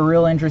that they were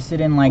real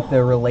interested in like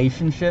the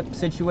relationship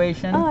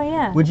situation. Oh,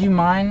 yeah. Would you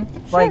mind,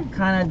 Sure. like,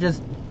 kind of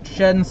just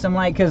shedding some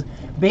light? Because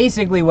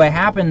basically, what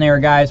happened there,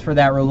 guys, for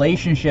that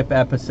relationship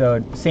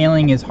episode,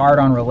 sailing is hard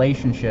on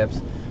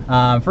relationships.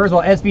 First of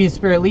all, SB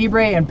Spirit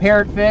Libre and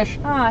Parrotfish.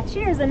 Ah,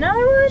 cheers. Another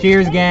one?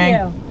 Cheers, Thank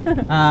gang.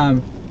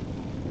 you.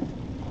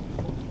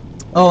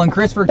 Oh, and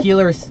Christopher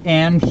Keeler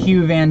and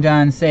Hugh Van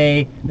Dunn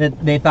say that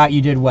they thought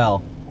you did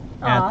well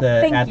at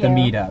the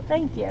meetup.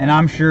 Thank you. And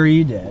I'm sure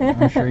you did.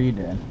 I'm sure you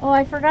did. Oh,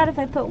 I forgot if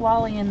I put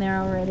Wally in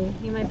there already.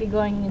 He might be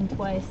going in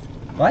twice.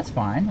 Well, that's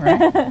fine,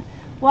 right?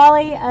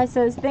 Wally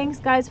says, thanks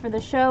guys for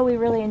the show. We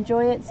really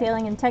enjoy it.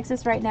 Sailing in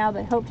Texas right now,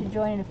 but hope to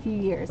join in a few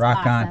years.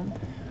 Rock awesome. On.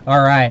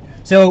 All right.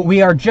 So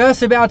we are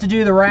just about to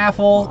do the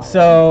raffle.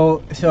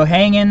 So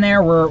hang in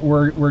there.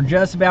 We're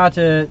just about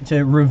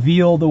to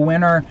reveal the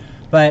winner.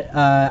 But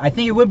I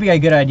think it would be a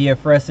good idea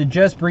for us to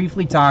just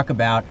briefly talk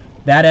about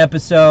that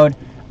episode,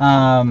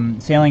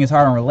 Sailing is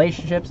Hard on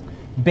Relationships.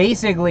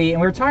 Basically,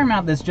 and we were talking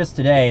about this just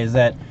today, is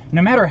that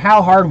no matter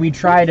how hard we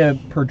try to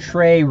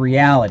portray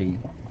reality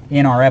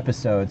in our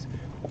episodes,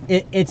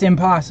 it's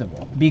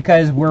impossible,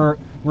 because we're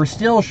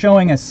still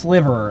showing a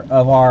sliver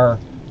of our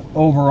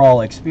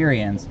overall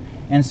experience.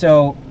 And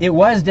so it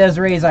was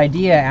Desiree's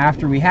idea,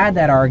 after we had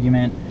that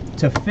argument,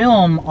 to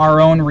film our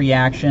own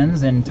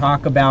reactions and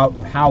talk about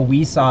how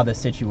we saw the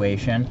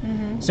situation.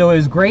 Mm-hmm. So it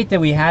was great that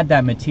we had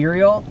that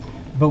material,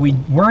 but we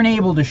weren't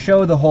able to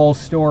show the whole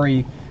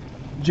story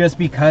just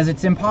because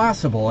it's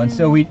impossible. And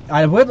so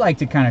I would like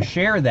to kind of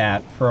share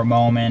that for a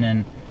moment.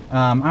 And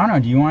I don't know,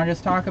 do you want to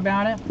just talk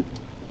about it?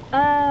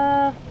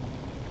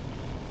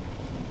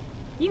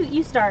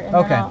 You start, and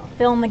then I'll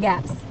fill in the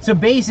gaps. So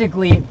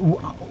basically,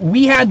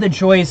 we had the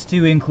choice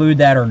to include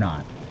that or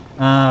not.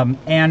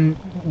 And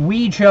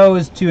we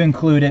chose to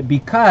include it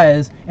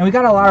because, and we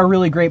got a lot of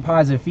really great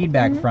positive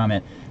feedback from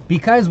it,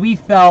 because we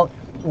felt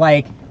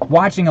like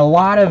watching a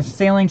lot of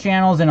sailing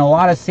channels and a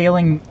lot of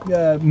sailing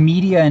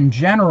media in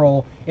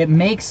general, it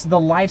makes the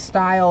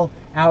lifestyle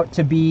out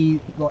to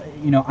be,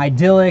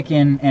 idyllic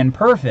and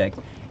perfect.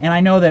 And I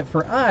know that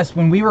for us,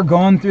 when we were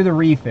going through the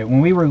refit,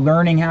 when we were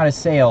learning how to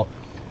sail,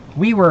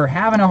 we were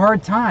having a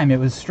hard time. It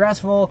was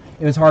stressful.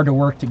 It was hard to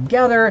work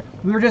together.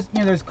 We were just,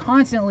 there's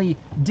constantly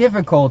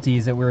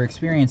difficulties that we're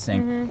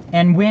experiencing. Mm-hmm.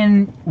 And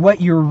when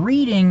what you're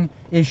reading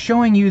is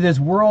showing you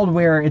this world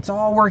where it's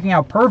all working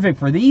out perfect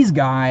for these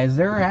guys,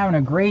 they're having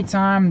a great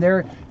time,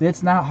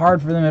 it's not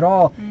hard for them at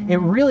all, it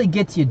really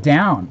gets you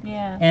down.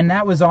 Yeah. And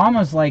that was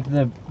almost like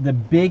the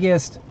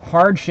biggest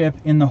hardship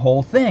in the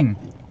whole thing,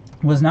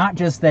 was not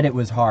just that it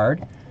was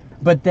hard,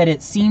 but that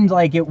it seemed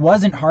like it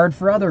wasn't hard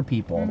for other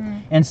people.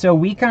 Mm-hmm. And so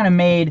we kind of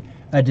made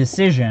a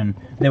decision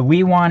that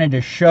we wanted to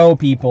show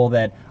people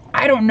that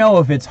I don't know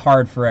if it's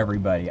hard for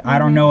everybody. Mm-hmm. I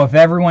don't know if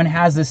everyone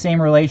has the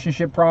same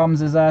relationship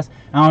problems as us.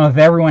 I don't know if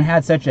everyone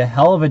had such a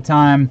hell of a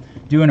time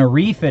doing a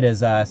refit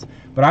as us.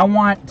 But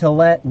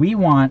we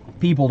want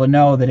people to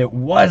know that it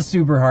was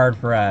super hard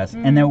for us,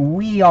 and that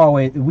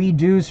we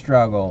do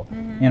struggle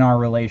in our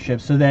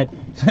relationships, so that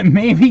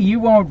maybe you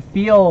won't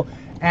feel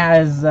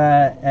as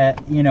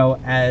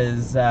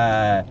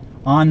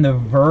on the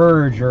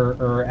verge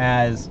or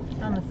as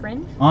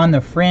on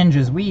the fringe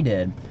as we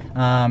did,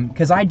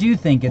 because I do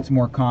think it's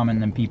more common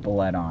than people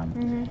let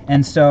on.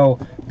 And so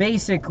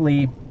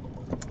basically,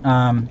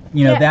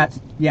 that's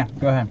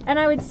go ahead. And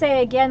I would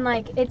say again,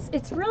 like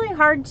it's really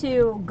hard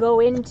to go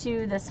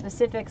into the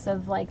specifics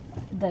of like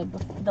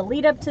the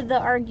lead up to the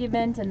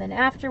argument and then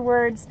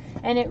afterwards,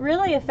 and it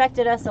really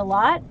affected us a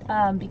lot,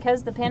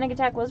 because the panic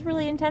attack was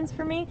really intense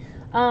for me.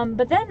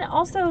 But then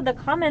also the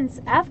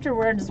comments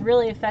afterwards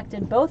really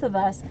affected both of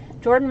us.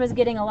 Jordan was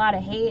getting a lot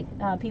of hate,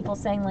 people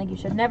saying like you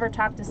should never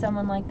talk to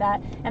someone like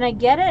that, and I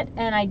get it,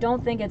 and I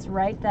don't think it's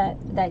right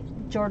that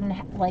Jordan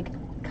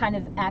kind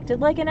of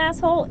acted like an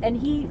asshole, and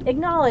he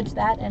acknowledged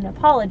that and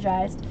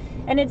apologized.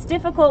 And it's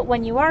difficult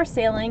when you are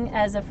sailing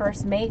as a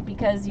first mate,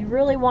 because you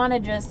really want to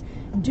just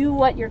do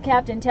what your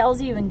captain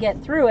tells you and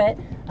get through it,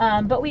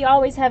 but we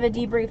always have a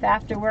debrief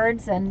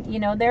afterwards, and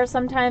there are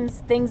sometimes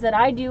things that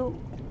I do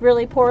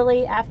really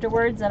poorly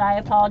afterwards that I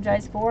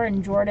apologize for,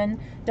 and Jordan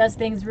does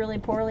things really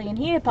poorly and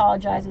he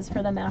apologizes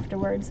for them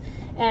afterwards.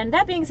 And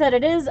that being said,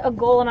 it is a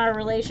goal in our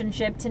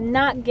relationship to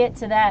not get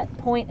to that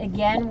point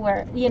again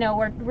where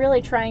we're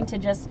really trying to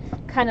just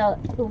kind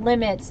of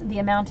limit the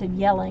amount of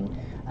yelling,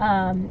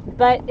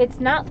 but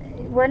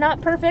we're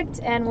not perfect,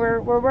 and we're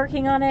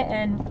working on it.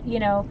 And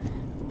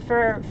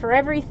for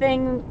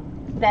everything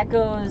that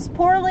goes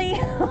poorly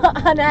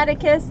on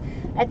Atticus,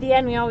 at the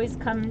end we always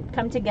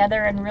come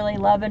together and really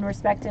love and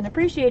respect and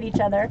appreciate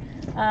each other,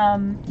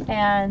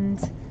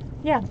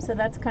 so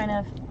that's kind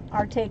of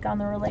our take on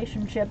the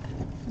relationship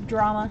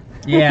drama.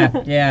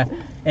 yeah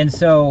And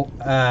so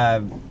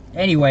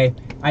anyway,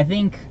 I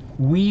think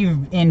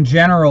in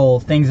general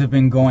things have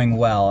been going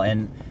well,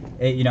 and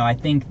I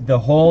think the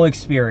whole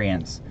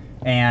experience,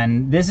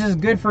 and this is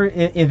good for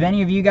if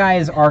any of you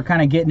guys are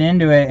kind of getting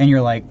into it and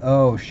you're like,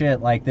 oh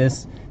shit, like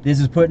this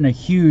is putting a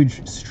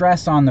huge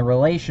stress on the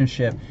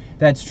relationship.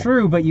 That's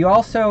true, but you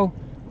also,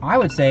 I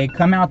would say,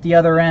 come out the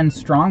other end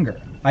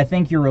stronger. I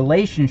think your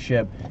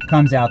relationship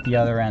comes out the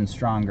other end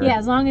stronger. Yeah,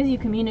 as long as you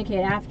communicate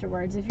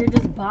afterwards. If you're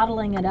just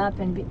bottling it up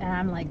and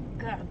I'm like,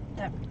 God,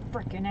 that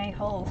freaking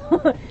a-hole,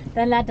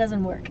 then that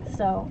doesn't work.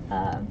 So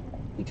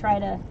we try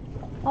to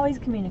always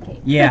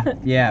communicate. Yeah,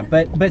 yeah,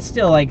 but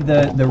still, like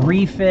the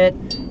refit,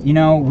 you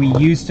know, we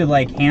used to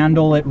like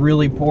handle it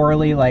really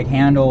poorly, like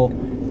handle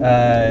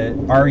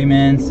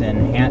arguments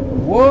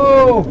and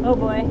whoa. Oh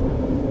boy.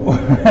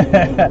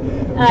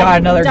 Got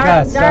another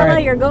gust. Darla,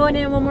 Sorry. you're going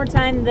in one more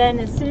time. Then,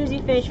 as soon as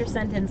you finish your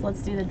sentence,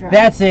 let's do the drawing.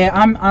 That's it.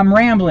 I'm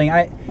rambling.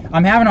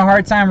 I'm having a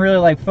hard time really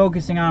like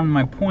focusing on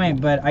my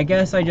point, but I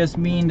guess I just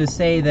mean to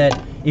say that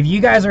if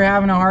you guys are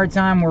having a hard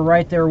time, we're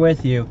right there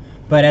with you.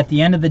 But at the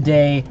end of the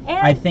day,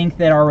 I think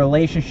that our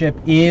relationship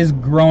is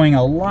growing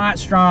a lot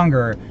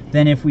stronger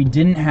than if we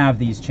didn't have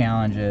these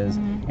challenges,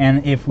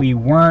 and if we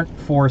weren't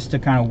forced to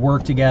kind of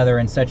work together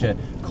in such a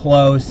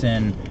close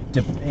and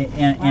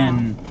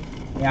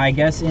I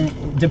guess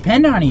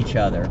depend on each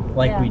other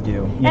like we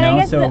do. You know? I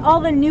guess so all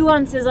the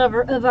nuances of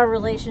our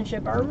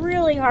relationship are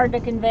really hard to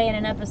convey in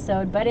an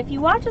episode. But if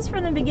you watch us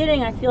from the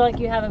beginning, I feel like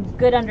you have a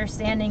good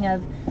understanding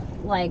of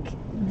like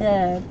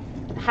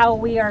how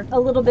we are a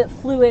little bit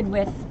fluid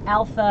with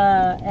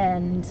alpha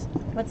and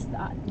what's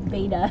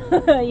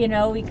beta. You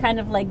know, we kind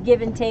of like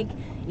give and take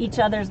each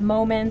other's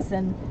moments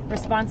and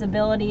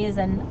responsibilities.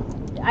 And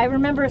I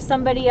remember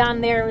somebody on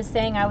there was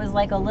saying I was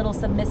like a little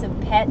submissive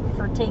pet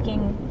for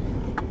taking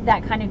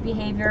that kind of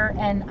behavior,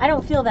 and I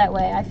don't feel that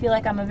way. I feel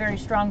like I'm a very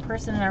strong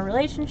person in our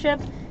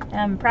relationship, and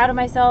I'm proud of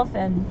myself,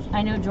 and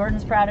I know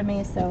Jordan's proud of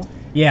me, so.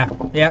 Yeah,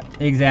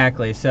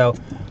 exactly. So,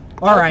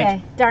 all right.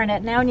 Okay, darn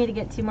it. Now I need to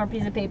get 2 more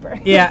pieces of paper.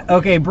 Yeah,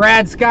 okay,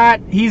 Brad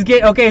Scott,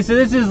 okay, so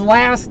this is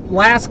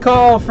last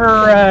call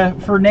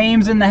for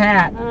names in the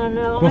hat. Oh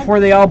no. Before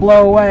they all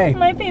blow away.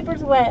 My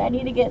paper's wet. I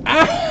need to get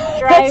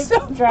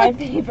dry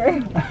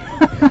paper.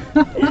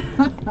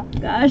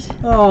 Gosh.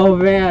 Oh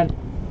man.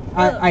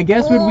 I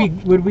guess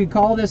would we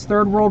call this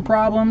third world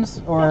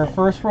problems or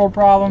first world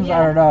problems? Yeah.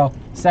 I don't know.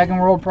 Second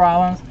world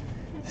problems.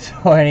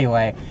 So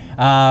anyway,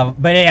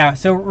 but yeah.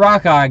 So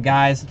rock on,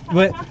 guys. Talk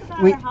about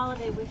our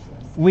holiday wish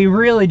list. We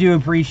really do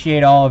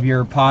appreciate all of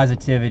your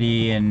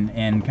positivity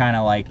and kind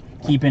of like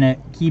keeping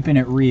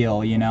it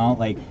real. You know,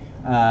 like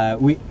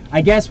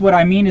I guess what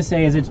I mean to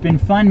say is it's been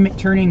fun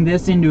turning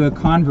this into a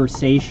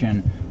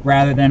conversation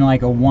rather than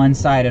like a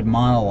one-sided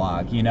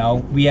monologue. You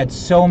know, we had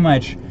so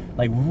much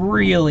like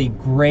really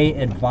great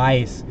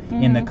advice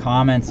in the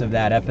comments of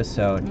that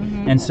episode,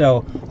 and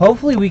so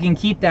hopefully we can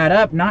keep that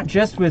up, not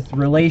just with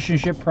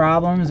relationship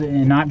problems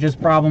and not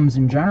just problems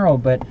in general,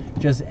 but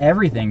just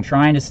everything,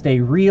 trying to stay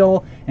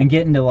real and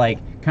getting to like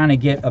kind of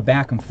get a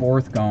back and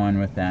forth going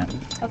with that.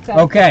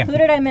 Okay. Who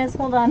did I miss?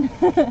 Hold on.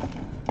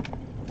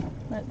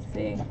 Let's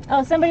see.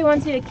 Oh, somebody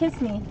wants you to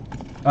kiss me.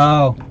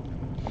 Oh.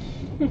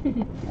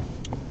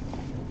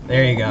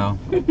 There you go.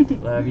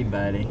 Love you,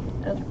 buddy.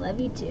 Oh, love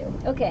you too.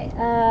 Okay,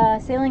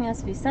 sailing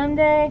SV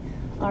Sunday.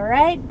 All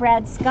right,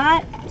 Brad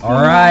Scott.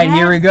 All right,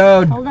 here we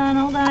go. Hold on.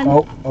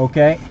 Oh,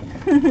 okay.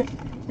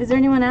 Is there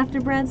anyone after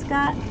Brad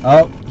Scott?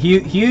 Oh,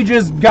 Hugh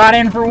just got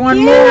in for one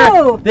Hugh!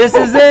 more. This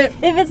is it.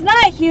 If it's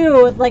not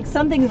Hugh, like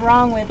something's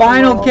wrong with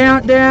Final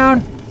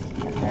countdown.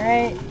 All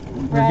right.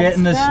 We're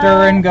getting the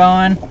stirring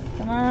going.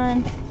 Come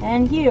on.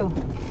 And Hugh.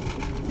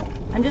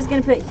 I'm just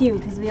going to put Hugh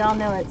because we all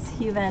know it's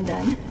Hugh Van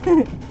Dyne.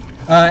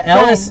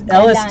 Ellis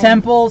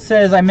Temple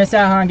says, I miss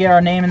out on get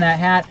our name in that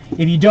hat.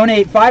 If you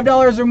donate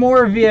 $5 or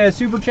more via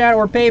Super Chat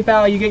or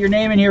PayPal, you get your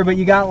name in here, but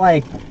you got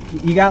like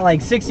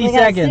 60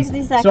 seconds.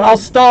 60 seconds. So I'll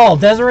stall.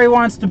 Desiree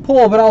wants to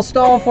pull, but I'll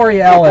stall for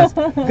you, Ellis.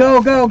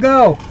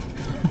 Go.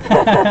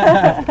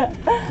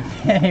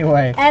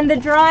 Anyway. And the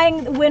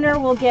drawing winner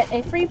will get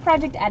a free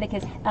Project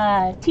Atticus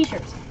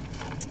t-shirt.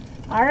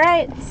 All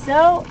right,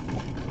 so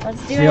let's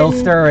do it. Still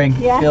stirring.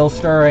 Yeah. Still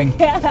stirring.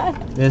 Yeah.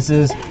 This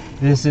is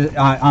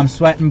I'm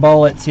sweating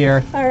bullets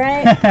here. All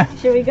right.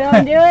 Should we go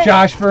and do it?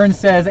 Josh Burns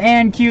says,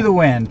 and cue the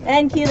wind.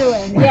 And cue the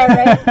wind. Yeah,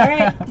 right. All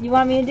right. You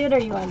want me to do it or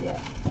you want to do it?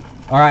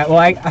 All right. Well,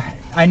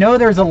 I know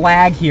there's a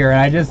lag here,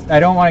 and I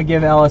don't want to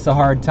give Ellis a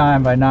hard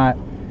time by not.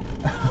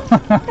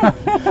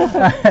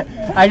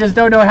 I just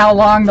don't know how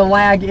long the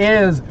lag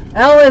is.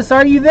 Ellis,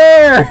 are you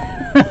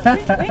there?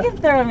 We can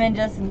throw him in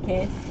just in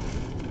case.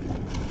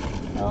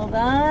 Hold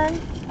on.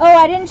 Oh,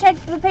 I didn't check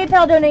the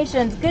PayPal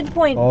donations. Good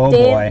point, oh,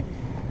 Dave. Oh boy.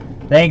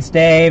 Thanks,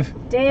 Dave.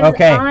 Dave's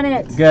okay. on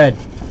it. Good.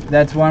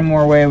 That's one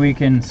more way we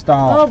can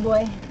stall. Oh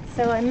boy.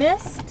 So I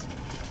missed.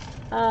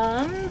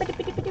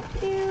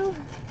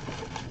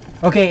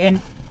 Okay,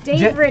 and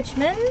Dave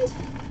Richmond.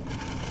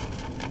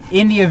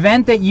 In the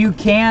event that you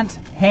can't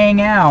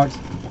hang out,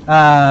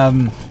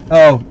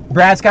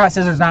 Brad Scott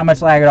says there's not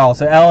much lag at all.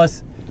 So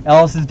Ellis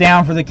is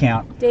down for the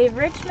count. Dave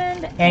Richmond.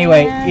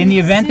 Anyway, in the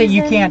event Susan, that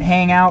you can't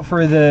hang out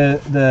for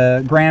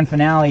the grand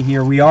finale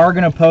here, we are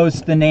going to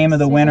post the name of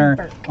the winner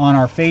Burke on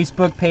our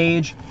Facebook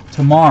page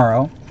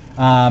tomorrow.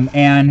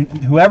 And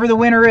whoever the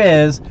winner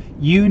is,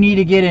 you need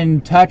to get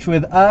in touch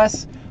with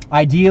us,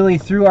 ideally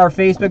through our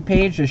Facebook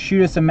page. Just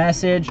shoot us a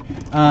message,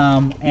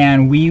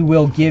 and we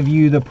will give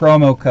you the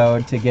promo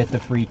code to get the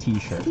free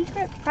t-shirt.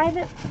 Secret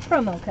private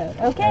promo code.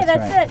 Okay,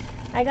 that's it.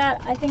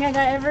 I think I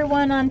got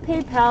everyone on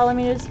PayPal. Let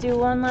me just do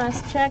one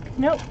last check.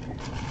 Nope.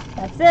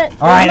 That's it.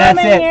 All right, that's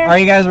it. Here. Are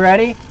you guys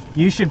ready?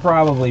 You should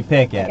probably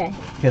pick it. Okay.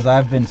 because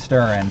I've been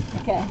stirring.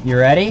 Okay. You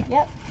ready?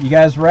 Yep. You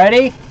guys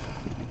ready?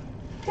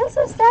 I feel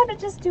so sad to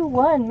just do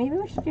one. Maybe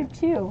we should do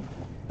two.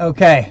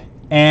 Okay.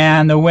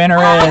 And the winner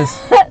is...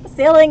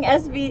 Sailing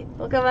SV.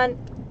 Well, come on.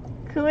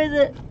 Who is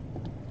it?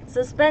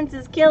 Suspense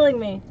is killing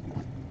me.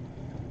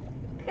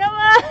 Come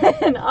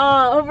on.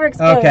 Oh,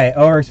 overexposed. Okay,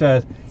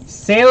 overexposed.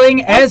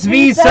 Sailing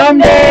SV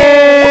Someday.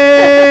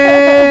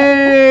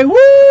 Someday! Woo!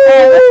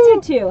 Let's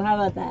do two. How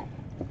about that?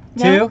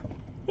 No? Two?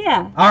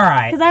 Yeah. All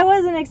right. Because I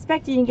wasn't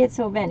expecting to get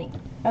so many.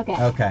 Okay.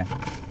 Okay.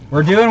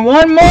 We're doing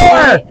one more!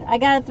 Wait, I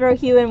gotta throw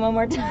Hugh in one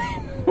more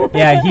time.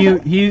 Yeah,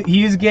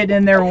 Hugh's getting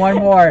in there one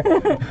more.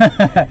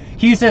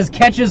 Hugh says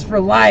catches for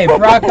life.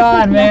 Rock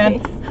on,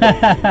 man.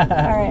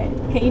 Alright.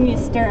 Okay, you need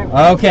to stir it.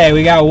 Okay,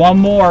 we got one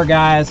more,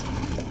 guys.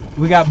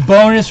 We got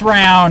bonus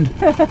round.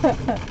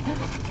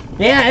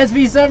 Yeah,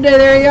 SV Someday,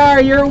 there you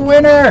are. You're a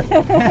winner.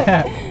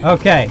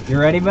 Okay, you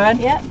ready, bud?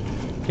 Yep.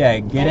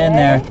 Okay, get in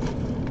there.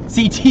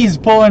 CT's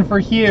pulling for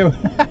Hugh.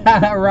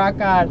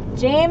 Rock on.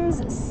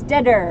 James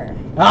Stedder.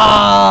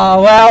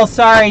 Oh, well,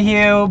 sorry,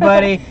 Hugh,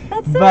 buddy.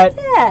 That's so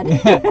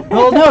sad.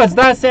 Well, no, it's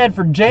not sad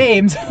for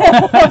James.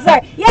 I'm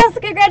sorry. Yes,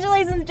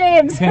 congratulations,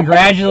 James.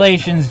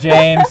 Congratulations,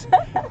 James.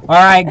 All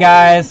right,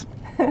 guys.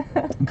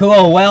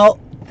 Cool. Well,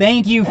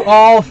 thank you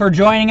all for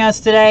joining us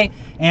today,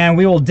 and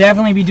we will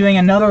definitely be doing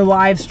another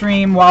live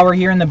stream while we're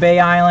here in the Bay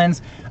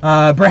Islands.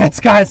 Brad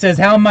Scott says,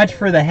 how much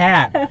for the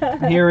hat?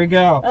 Here we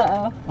go.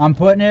 Uh-oh. I'm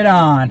putting it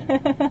on.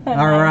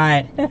 All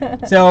right.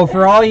 So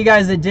for all you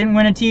guys that didn't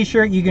win a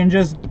t-shirt, you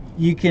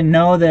can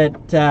know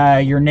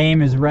that your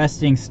name is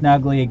resting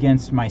snugly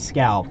against my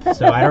scalp.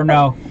 So I don't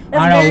know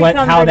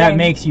how that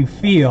makes you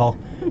feel,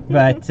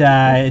 but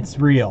it's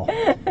real.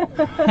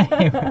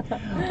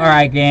 All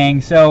right, gang.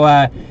 So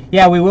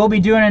yeah, we will be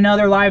doing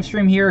another live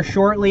stream here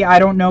shortly. I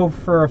don't know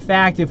for a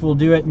fact if we'll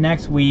do it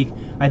next week.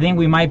 I think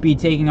we might be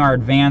taking our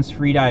advanced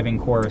freediving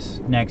course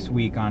next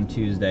week on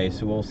Tuesday,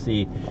 so we'll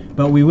see.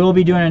 But we will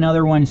be doing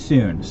another one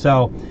soon.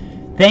 So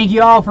thank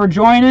you all for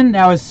joining.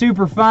 That was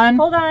super fun.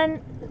 Hold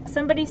on.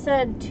 Somebody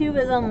said 2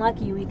 is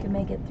unlucky. We could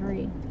make it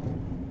 3.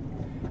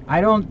 I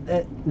don't.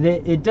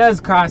 It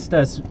does cost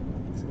us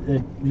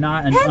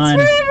not an. That's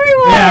for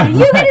everyone. Yeah.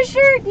 You get a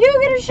shirt. You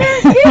get a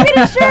shirt. You get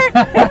a shirt.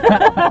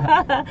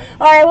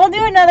 All right, we'll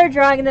do another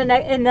drawing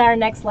in our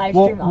next live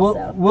stream.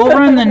 We'll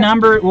run the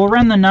number. We'll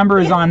run the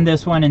numbers on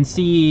this one and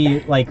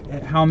see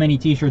like how many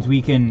T-shirts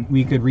we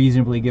could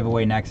reasonably give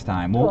away next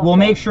time. We'll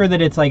make sure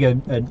that it's like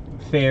a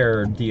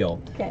fair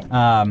deal. Okay.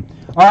 All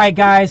right,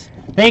 guys.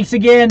 Thanks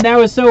again. That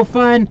was so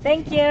fun.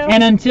 Thank you.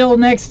 And until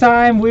next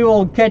time, we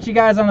will catch you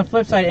guys on the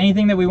flip side.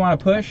 Anything that we want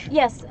to push?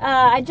 Yes.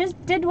 I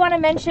just did want to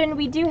mention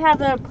we do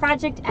have a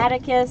Project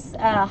Atticus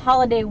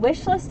holiday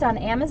wish list on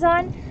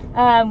Amazon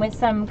with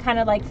some kind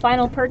of like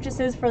final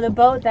purchases for the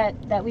boat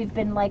that we've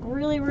been like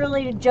really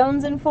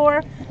jonesing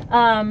for.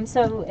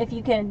 So if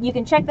you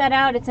can check that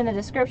out. It's in the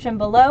description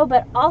below.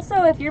 But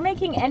also if you're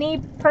making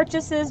any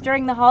purchases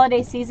during the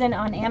holiday season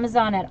on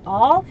Amazon at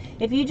all,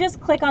 if you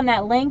just click on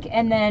that link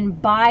and then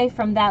buy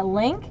from that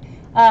link,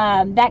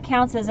 that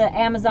counts as an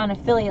Amazon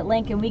affiliate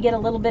link, and we get a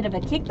little bit of a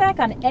kickback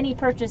on any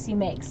purchase you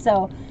make.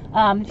 So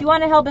if you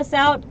want to help us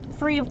out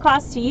free of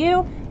cost to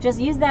you, just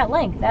use that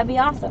link. That'd be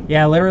awesome.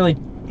 Yeah, literally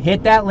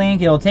hit that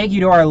link. It'll take you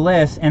to our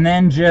list, and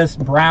then just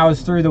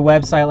browse through the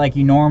website like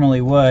you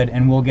normally would,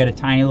 and we'll get a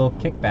tiny little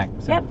kickback.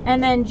 So. Yep,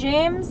 and then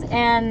James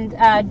and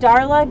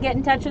Darla, get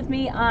in touch with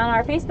me on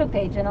our Facebook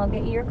page, and I'll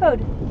get you your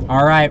code.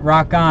 All right,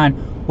 rock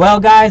on. Well,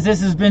 guys,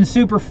 this has been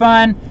super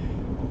fun,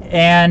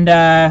 and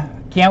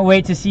can't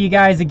wait to see you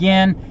guys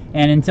again.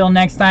 And until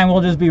next time,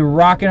 we'll just be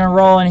rocking and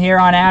rolling here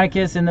on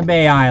Atticus in the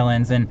Bay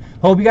Islands. And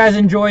hope you guys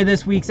enjoy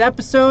this week's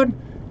episode.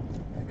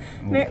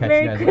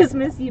 Merry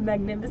Christmas, you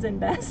magnificent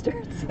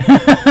bastards.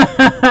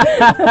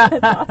 That's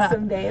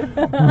awesome, Dave.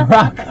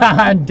 Rock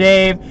on,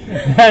 Dave.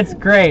 That's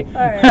great. All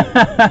right.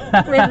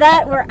 With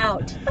that, we're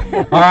out.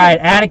 All right,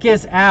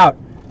 Atticus out.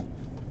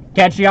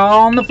 Catch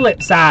y'all on the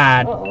flip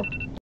side. Uh-oh.